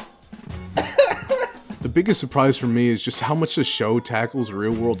Shaggy? The biggest surprise for me is just how much the show tackles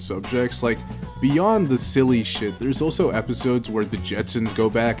real-world subjects. Like, beyond the silly shit, there's also episodes where the Jetsons go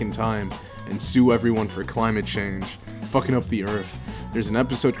back in time and sue everyone for climate change, fucking up the earth. There's an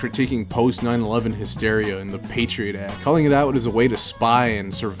episode critiquing post-9/11 hysteria and the Patriot Act, calling it out as a way to spy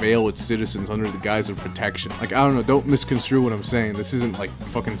and surveil its citizens under the guise of protection. Like, I don't know, don't misconstrue what I'm saying. This isn't like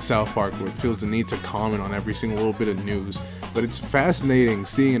fucking South Park where it feels the need to comment on every single little bit of news. But it's fascinating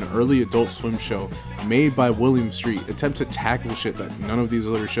seeing an early Adult Swim show made by William Street attempt to tackle shit that none of these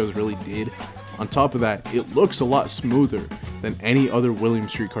other shows really did. On top of that, it looks a lot smoother than any other William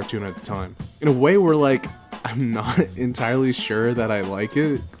Street cartoon at the time. In a way where, like, I'm not entirely sure that I like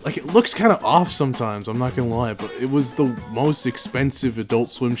it. Like, it looks kind of off sometimes, I'm not gonna lie, but it was the most expensive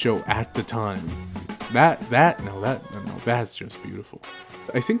Adult Swim show at the time. That's just beautiful.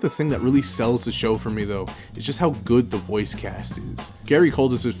 I think the thing that really sells the show for me though is just how good the voice cast is. Gary Cole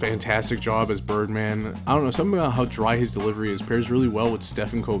does a fantastic job as Birdman. I don't know, something about how dry his delivery is pairs really well with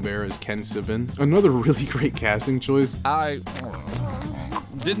Stephen Colbert as Ken Sibbin. Another really great casting choice. I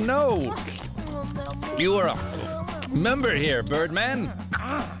didn't know you were a member here, Birdman.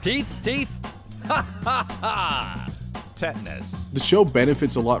 Teeth. Ha ha ha! Tetanus. The show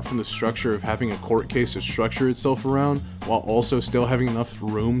benefits a lot from the structure of having a court case to structure itself around, while also still having enough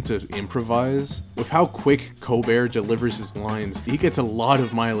room to improvise. With how quick Colbert delivers his lines, he gets a lot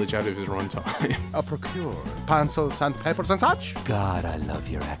of mileage out of his runtime. I'll procure pencils and papers and such. God, I love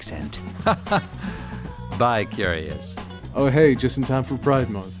your accent. Bye, Curious. Oh hey, just in time for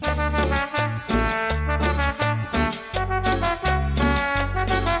Pride Month.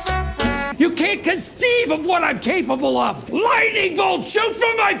 You can't conceive of what I'm capable of! Lightning bolts shoot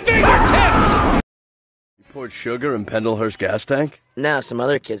from my fingertips! You poured sugar in Pendlehurst gas tank? No, some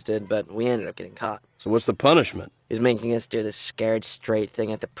other kids did, but we ended up getting caught. So what's the punishment? He's making us do this scared straight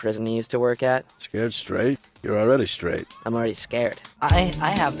thing at the prison he used to work at. Scared straight? You're already straight. I'm already scared. I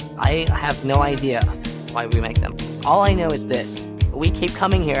have no idea why we make them. All I know is this. We keep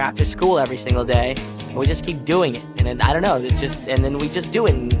coming here after school every single day, and we just keep doing it. And then, I don't know, and then we just do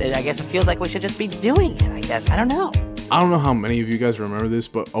it, and I guess it feels like we should just be doing it, I guess. I don't know. I don't know how many of you guys remember this,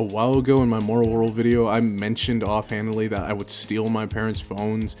 but a while ago in my Moral World video, I mentioned offhandedly that I would steal my parents'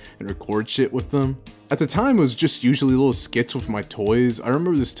 phones and record shit with them. At the time, it was just usually little skits with my toys. I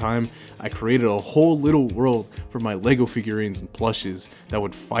remember this time, I created a whole little world for my Lego figurines and plushes that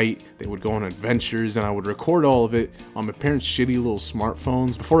would fight, they would go on adventures, and I would record all of it on my parents' shitty little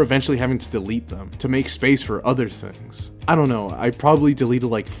smartphones before eventually having to delete them to make space for other things. I don't know, I probably deleted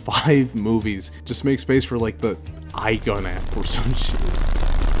like 5 movies just to make space for like the iGun app or some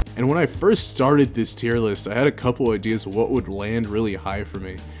shit. And when I first started this tier list, I had a couple ideas of what would land really high for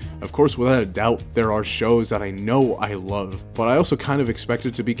me. Of course, without a doubt, there are shows that I know I love, but I also kind of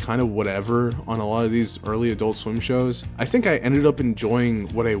expected to be kind of whatever on a lot of these early Adult Swim shows. I think I ended up enjoying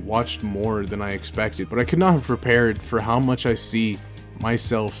what I watched more than I expected, but I could not have prepared for how much I see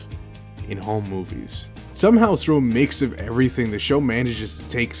myself in home movies. Somehow through a mix of everything, the show manages to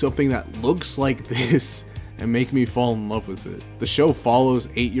take something that looks like this and make me fall in love with it. The show follows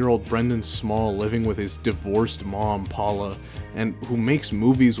 8-year-old Brendon Small living with his divorced mom, Paula, and who makes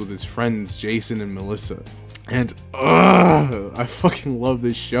movies with his friends Jason and Melissa. And I fucking love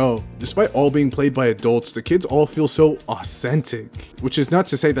this show. Despite all being played by adults, the kids all feel so authentic, which is not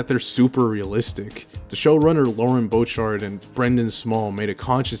to say that they're super realistic. The showrunner Lauren Bochard and Brendon Small made a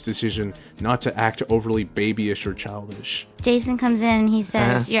conscious decision not to act overly babyish or childish. Jason comes in and he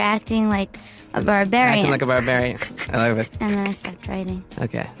says, "You're acting like a barbarian." Acting like a barbarian. I love it. And then I stopped writing.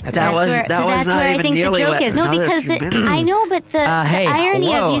 Okay. That was not where I think the joke is. No, because I know, but the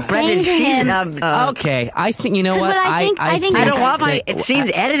irony of you saying to him. Okay, I think you know what I think I don't want my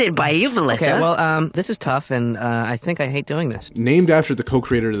scenes edited by you, Melissa. Okay, well, this is tough, and I think I hate doing this. Named after the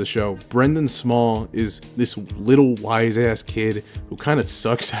co-creator of the show, Brendon Small is this little wise-ass kid who kind of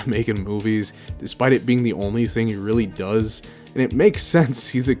sucks at making movies, despite it being the only thing he really does. And it makes sense,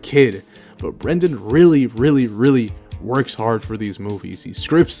 he's a kid. But Brendon really works hard for these movies. He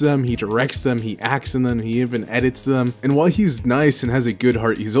scripts them, he directs them, he acts in them, he even edits them. And while he's nice and has a good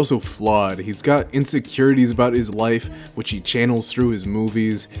heart, he's also flawed. He's got insecurities about his life, which he channels through his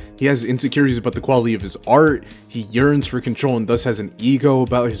movies. He has insecurities about the quality of his art. He yearns for control and thus has an ego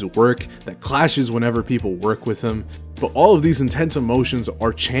about his work that clashes whenever people work with him. But all of these intense emotions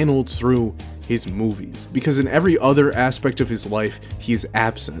are channeled through his movies, because in every other aspect of his life, he is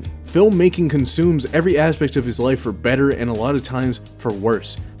absent. Filmmaking consumes every aspect of his life for better and a lot of times for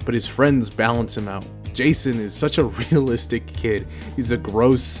worse, but his friends balance him out. Jason is such a realistic kid. He's a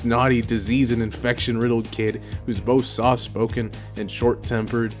gross, snotty, disease and infection-riddled kid who's both soft-spoken and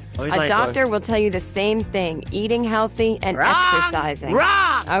short-tempered. A doctor will tell you the same thing, eating healthy and exercising.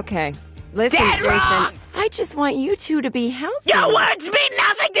 Wrong! Okay. Listen, Dead Jason, wrong! I just want you two to be healthy. Your words mean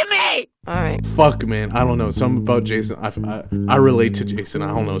nothing to me! Alright. Fuck, man, I don't know, something about Jason, I relate to Jason, I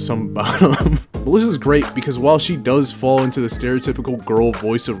don't know, something about him. Melissa's great because while she does fall into the stereotypical girl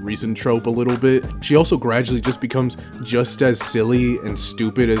voice of reason trope a little bit, she also gradually just becomes just as silly and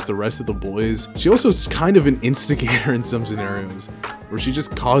stupid as the rest of the boys. She also is kind of an instigator in some scenarios, where she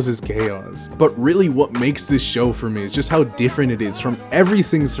just causes chaos. But really what makes this show for me is just how different it is from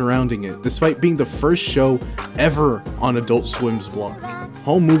everything surrounding it, despite being the first show ever on Adult Swim's block.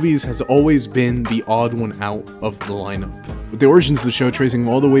 Home Movies has always been the odd one out of the lineup, with the origins of the show tracing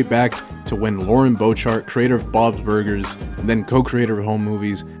all the way back to when Lauren Bochart, creator of Bob's Burgers, and then co-creator of Home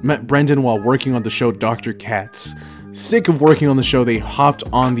Movies, met Brendon while working on the show Dr. Katz. Sick of working on the show, they hopped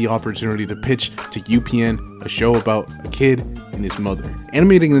on the opportunity to pitch to UPN a show about a kid and his mother,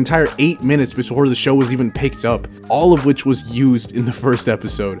 animating an entire 8 minutes before the show was even picked up, all of which was used in the first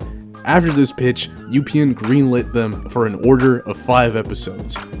episode. After this pitch, UPN greenlit them for an order of 5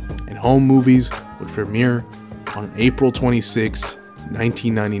 episodes, and Home Movies would premiere on April 26,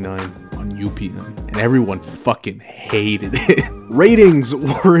 1999 on UPN, and everyone fucking hated it. Ratings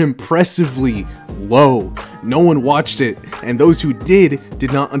were impressively low. No one watched it, and those who did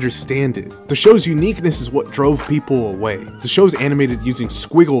not understand it. The show's uniqueness is what drove people away. The show's animated using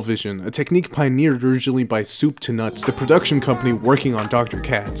squiggle vision, a technique pioneered originally by Soup to Nuts, the production company working on Dr.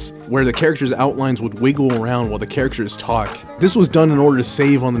 Katz, where the characters' outlines would wiggle around while the characters talk. This was done in order to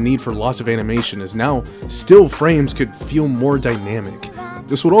save on the need for lots of animation, as now still frames could feel more dynamic.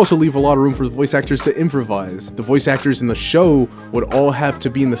 This would also leave a lot of room for the voice actors to improvise. The voice actors in the show would all have to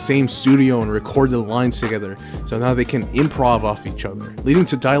be in the same studio and record the lines together, so now they can improv off each other, leading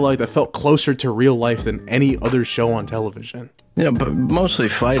to dialogue that felt closer to real life than any other show on television. You know, but mostly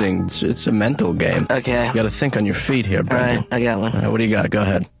fighting, it's a mental game. Okay. You gotta think on your feet here, Brendon. Alright, I got one. What do you got? Go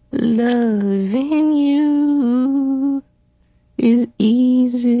ahead. Loving you is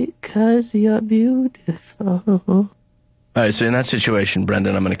easy 'cause you're beautiful. Alright, so in that situation,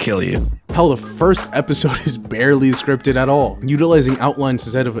 Brendon, I'm gonna kill you. Hell, the first episode is barely scripted at all, utilizing outlines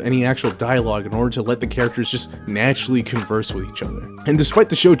instead of any actual dialogue in order to let the characters just naturally converse with each other. And despite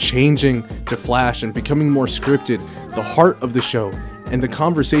the show changing to Flash and becoming more scripted, the heart of the show and the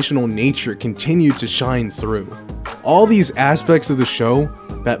conversational nature continued to shine through. All these aspects of the show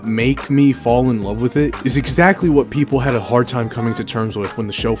that make me fall in love with it is exactly what people had a hard time coming to terms with when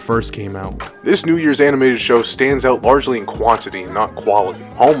the show first came out. This New Year's animated show stands out largely in quantity and not quality.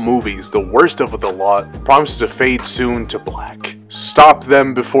 Home Movies, the worst of the lot, promises to fade soon to black. Stop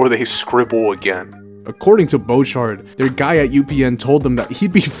them before they scribble again. According to Bochard, their guy at UPN told them that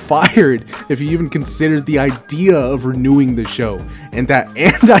he'd be fired if he even considered the idea of renewing the show, and that,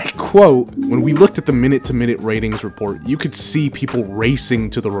 and I quote, "When we looked at the minute-to-minute ratings report, you could see people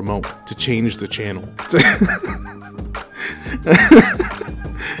racing to the remote to change the channel."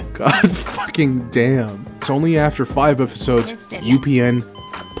 God fucking damn. It's only after 5 episodes, UPN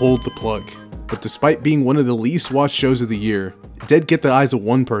pulled the plug. But despite being one of the least watched shows of the year, it did get the eyes of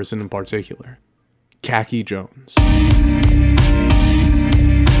one person in particular. Khaki Jones.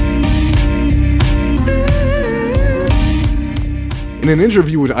 In an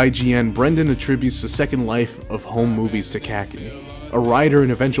interview with IGN, Brendon attributes the second life of Home Movies to Khaki, a writer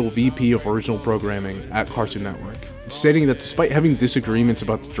and eventual VP of original programming at Cartoon Network, stating that despite having disagreements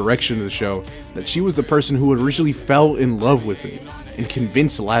about the direction of the show, that she was the person who originally fell in love with it and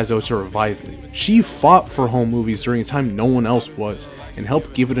convinced Lazo to revive it. She fought for Home Movies during a time no one else was, and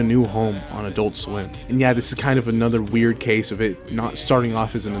helped give it a new home on Adult Swim. And yeah, this is kind of another weird case of it not starting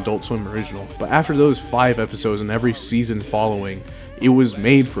off as an Adult Swim original, but after those 5 episodes and every season following, it was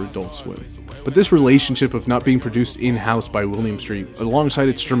made for Adult Swim. But this relationship of not being produced in-house by William Street, alongside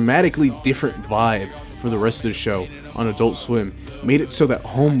its dramatically different vibe for the rest of the show on Adult Swim, made it so that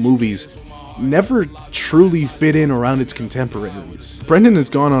Home Movies never truly fit in around its contemporaries. Brendon has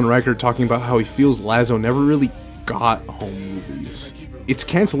gone on record talking about how he feels Lazo never really got Home Movies. Its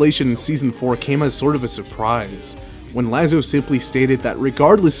cancellation in season 4 came as sort of a surprise, when Lazo simply stated that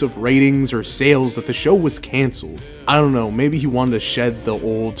regardless of ratings or sales that the show was cancelled. I don't know, maybe he wanted to shed the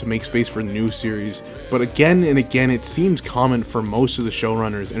old to make space for a new series, but again and again it seemed common for most of the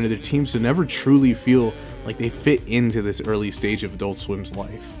showrunners and their teams to never truly feel like they fit into this early stage of Adult Swim's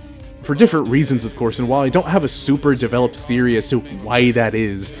life. For different reasons, of course, and while I don't have a super developed theory as to why that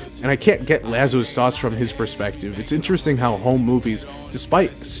is, and I can't get Lazo's thoughts from his perspective, it's interesting how Home Movies,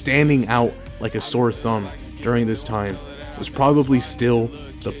 despite standing out like a sore thumb during this time, was probably still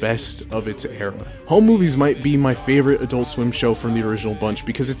the best of its era. Home Movies might be my favorite Adult Swim show from the original bunch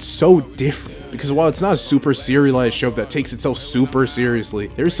because it's so different. Because while it's not a super serialized show that takes itself super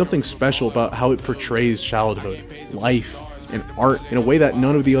seriously, there's something special about how it portrays childhood, life, and art in a way that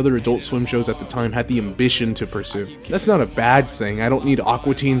none of the other Adult Swim shows at the time had the ambition to pursue. That's not a bad thing. I don't need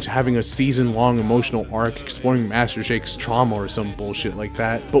Aqua Teen having a season-long emotional arc exploring Master Shake's trauma or some bullshit like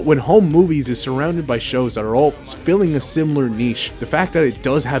that. But when Home Movies is surrounded by shows that are all filling a similar niche, the fact that it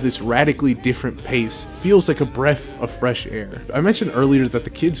does have this radically different pace feels like a breath of fresh air. I mentioned earlier that the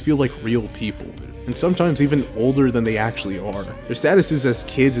kids feel like real people, and sometimes even older than they actually are. Their statuses as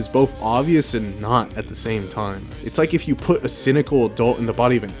kids is both obvious and not at the same time. It's like if you put a cynical adult in the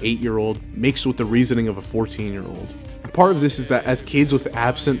body of an 8-year-old mixed with the reasoning of a 14-year-old. Part of this is that as kids with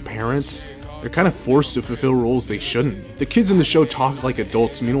absent parents, They're kind of forced to fulfill roles they shouldn't. The kids in the show talk like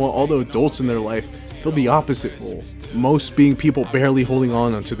adults, meanwhile all the adults in their life fill the opposite role, most being people barely holding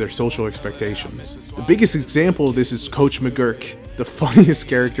on to their social expectations. The biggest example of this is Coach McGurk, the funniest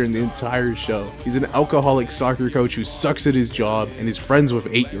character in the entire show. He's an alcoholic soccer coach who sucks at his job and is friends with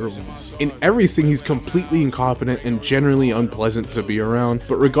 8-year-olds. In everything, he's completely incompetent and generally unpleasant to be around,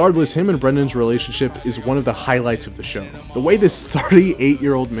 but regardless, him and Brendon's relationship is one of the highlights of the show. The way this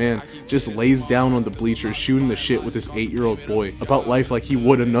 38-year-old man just lays down on the bleachers shooting the shit with this 8-year-old boy about life like he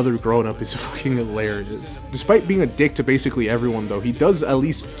would another grown-up is fucking hilarious. Despite being a dick to basically everyone though, he does at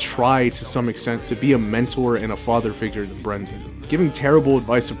least try to some extent to be a mentor and a father figure to Brendon, giving terrible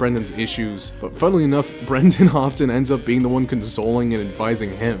advice to Brendon's issues, but funnily enough, Brendon often ends up being the one consoling and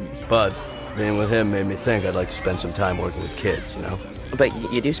advising him. But being with him made me think I'd like to spend some time working with kids, you know? But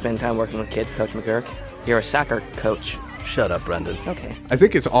you do spend time working with kids, Coach McGurk. You're a soccer coach. Shut up, Brendon. Okay. I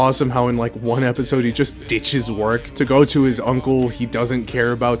think it's awesome how in like one episode he just ditches work to go to his uncle he doesn't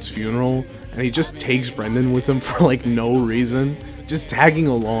care about's funeral, and he just takes Brendon with him for like no reason, just tagging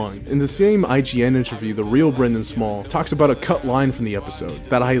along. In the same IGN interview, the real Brendon Small talks about a cut line from the episode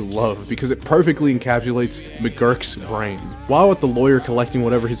that I love because it perfectly encapsulates McGurk's brain. While at the lawyer collecting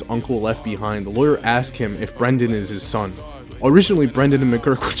whatever his uncle left behind, the lawyer asks him if Brendon is his son. Originally, Brendon and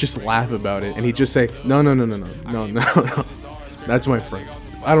McGurk would just laugh about it, and he'd just say, no, that's my friend.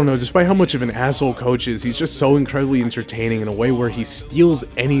 I don't know, despite how much of an asshole Coach is, he's just so incredibly entertaining in a way where he steals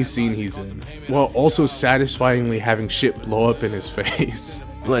any scene he's in, while also satisfyingly having shit blow up in his face.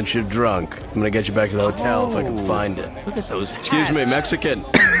 Lynch, you're drunk. I'm gonna get you back to the hotel if I can find it. Look at those hats. Excuse me, Mexican.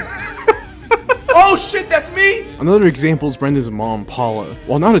 Oh shit, that's me! Another example is Brendon's mom, Paula.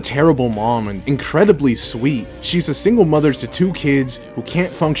 While not a terrible mom and incredibly sweet, she's a single mother to 2 kids who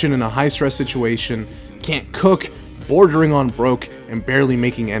can't function in a high-stress situation, can't cook, bordering on broke, and barely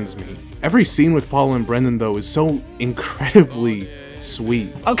making ends meet. Every scene with Paula and Brendon, though, is so incredibly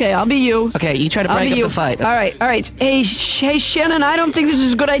sweet. Okay, I'll be you. Okay, you try to break up the fight. All right. Hey, Shannon, I don't think this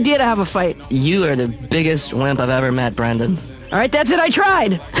is a good idea to have a fight. You are the biggest wimp I've ever met, Brendon. All right, that's it, I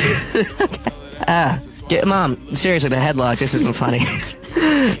tried. Mom, seriously, the headlock, this isn't funny.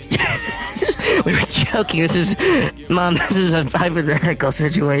 We were joking, Mom, this is a hypothetical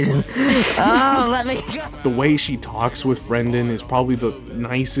situation. Oh, let me go. The way she talks with Brendon is probably the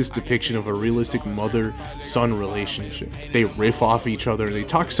nicest depiction of a realistic mother-son relationship. They riff off each other, they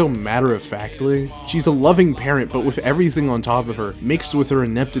talk so matter-of-factly. She's a loving parent, but with everything on top of her, mixed with her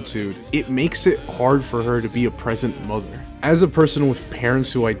ineptitude, it makes it hard for her to be a present mother. As a person with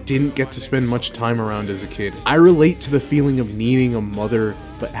parents who I didn't get to spend much time around as a kid, I relate to the feeling of needing a mother,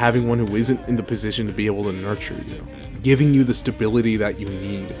 but having one who isn't in the position to be able to nurture you, giving you the stability that you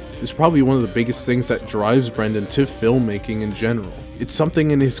need. It's probably one of the biggest things that drives Brendon to filmmaking in general. It's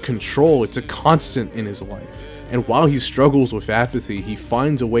something in his control, it's a constant in his life. And while he struggles with apathy, he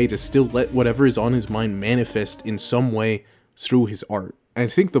finds a way to still let whatever is on his mind manifest in some way through his art. And I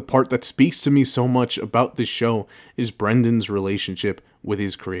think the part that speaks to me so much about this show is Brendon's relationship with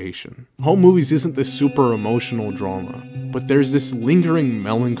his creation. Home Movies isn't this super emotional drama, but there's this lingering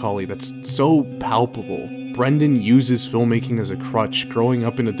melancholy that's so palpable. Brendon uses filmmaking as a crutch, growing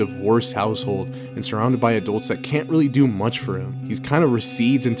up in a divorced household and surrounded by adults that can't really do much for him. He kind of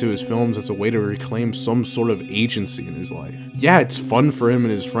recedes into his films as a way to reclaim some sort of agency in his life. Yeah, it's fun for him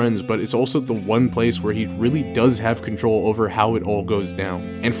and his friends, but it's also the one place where he really does have control over how it all goes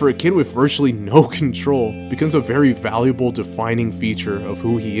down. And for a kid with virtually no control, becomes a very valuable defining feature of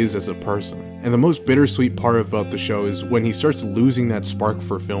who he is as a person. And the most bittersweet part about the show is when he starts losing that spark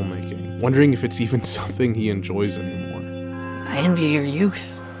for filmmaking, wondering if it's even something he enjoys anymore. I envy your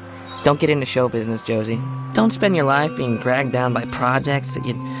youth. Don't get into show business, Josie. Don't spend your life being dragged down by projects that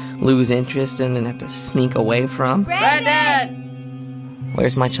you'd lose interest in and have to sneak away from. Brendon!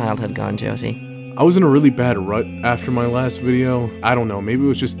 Where's my childhood gone, Josie? I was in a really bad rut after my last video. I don't know, maybe it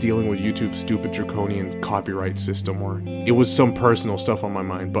was just dealing with YouTube's stupid draconian copyright system, or it was some personal stuff on my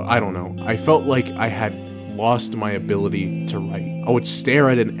mind, but I don't know. I felt like I had lost my ability to write. I would stare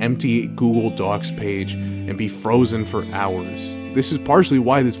at an empty Google Docs page and be frozen for hours. This is partially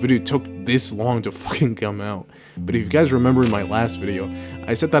why this video took this long to fucking come out. But if you guys remember in my last video,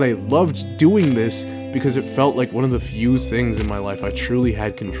 I said that I loved doing this because it felt like one of the few things in my life I truly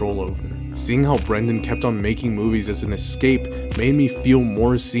had control over. Seeing how Brendon kept on making movies as an escape made me feel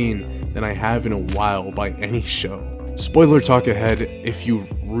more seen than I have in a while by any show. Spoiler talk ahead. If you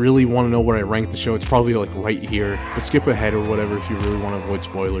really want to know where I rank the show, it's probably like right here, but skip ahead or whatever if you really want to avoid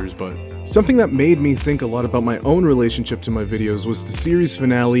spoilers. But something that made me think a lot about my own relationship to my videos was the series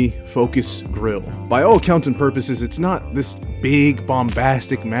finale, Focus Grill. By all accounts and purposes, it's not this big,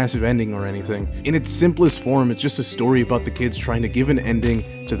 bombastic, massive ending or anything. In its simplest form, it's just a story about the kids trying to give an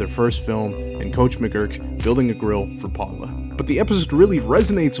ending to their first film and Coach McGurk building a grill for Paula. But the episode really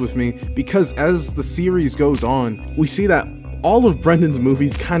resonates with me because as the series goes on, we see that all of Brendon's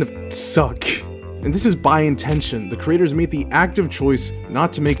movies kind of suck. And this is by intention. The creators made the active choice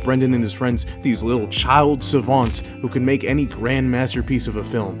not to make Brendon and his friends these little child savants who could make any grand masterpiece of a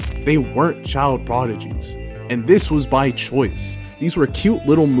film. They weren't child prodigies. And this was by choice. These were cute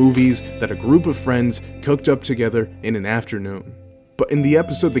little movies that a group of friends cooked up together in an afternoon. But in the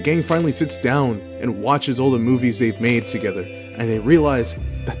episode, the gang finally sits down and watches all the movies they've made together, and they realize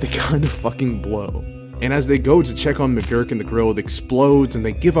that they kind of fucking blow. And as they go to check on McGurk and the grill, it explodes and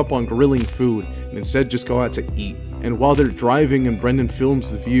they give up on grilling food and instead just go out to eat. And while they're driving and Brendon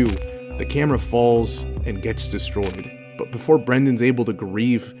films the view, the camera falls and gets destroyed. But before Brendon's able to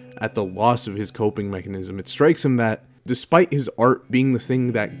grieve at the loss of his coping mechanism, it strikes him that despite his art being the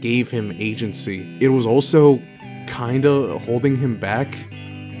thing that gave him agency, it was also kinda holding him back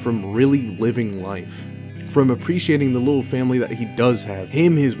from really living life. From appreciating the little family that he does have,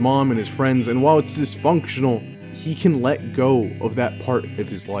 him, his mom, and his friends, and while it's dysfunctional, he can let go of that part of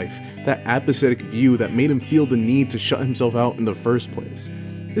his life, that apathetic view that made him feel the need to shut himself out in the first place.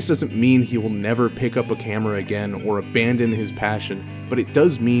 This doesn't mean he will never pick up a camera again or abandon his passion, but it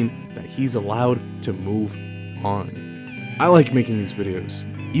does mean that he's allowed to move on. I like making these videos,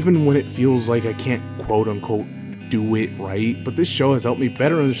 even when it feels like I can't quote-unquote do it right, but this show has helped me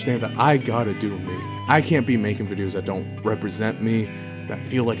better understand that I gotta do me. I can't be making videos that don't represent me, that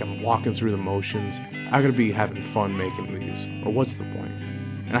feel like I'm walking through the motions. I gotta be having fun making these, or what's the point?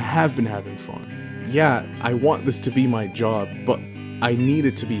 And I have been having fun. Yeah, I want this to be my job, but I need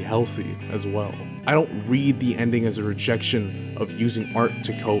it to be healthy as well. I don't read the ending as a rejection of using art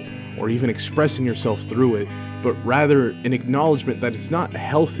to cope or even expressing yourself through it, but rather an acknowledgement that it's not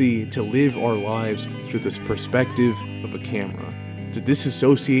healthy to live our lives through this perspective of a camera, to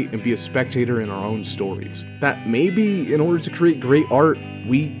disassociate and be a spectator in our own stories. That maybe in order to create great art,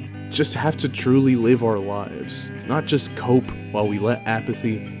 we just have to truly live our lives, not just cope while we let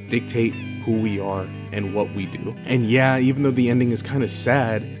apathy dictate who we are and what we do. And yeah, even though the ending is kind of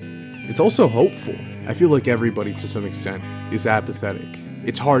sad, it's also hopeful. I feel like everybody to some extent is apathetic.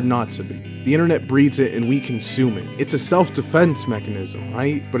 It's hard not to be. The internet breeds it and we consume it. It's a self-defense mechanism,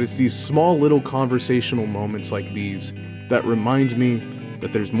 right? But it's these small little conversational moments like these that remind me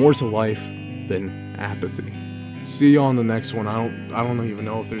that there's more to life than apathy. See you on the next one. I don't even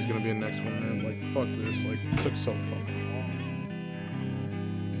know if there's gonna be a next one, man. Like, fuck this. Like, it took so fucking long.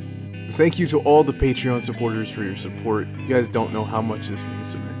 Thank you to all the Patreon supporters for your support. You guys don't know how much this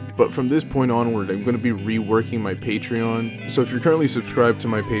means to me. But from this point onward, I'm going to be reworking my Patreon. So if you're currently subscribed to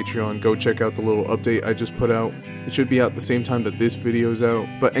my Patreon, go check out the little update I just put out. It should be out the same time that this video's out.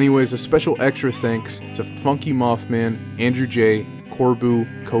 But anyways, a special extra thanks to Funky Mothman, Andrew J, Corbu,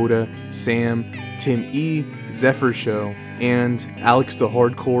 Coda, Sam, Tim E, Zephyr Show, and Alex the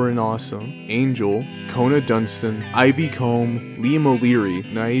Hardcore and Awesome, Angel, Kona Dunstan, Ivy Combe, Liam O'Leary,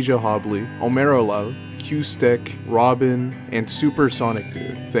 Naija Hobley, Omerolal, Q-Stick, Robin, and Supersonic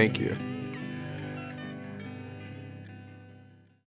Dude. Thank you.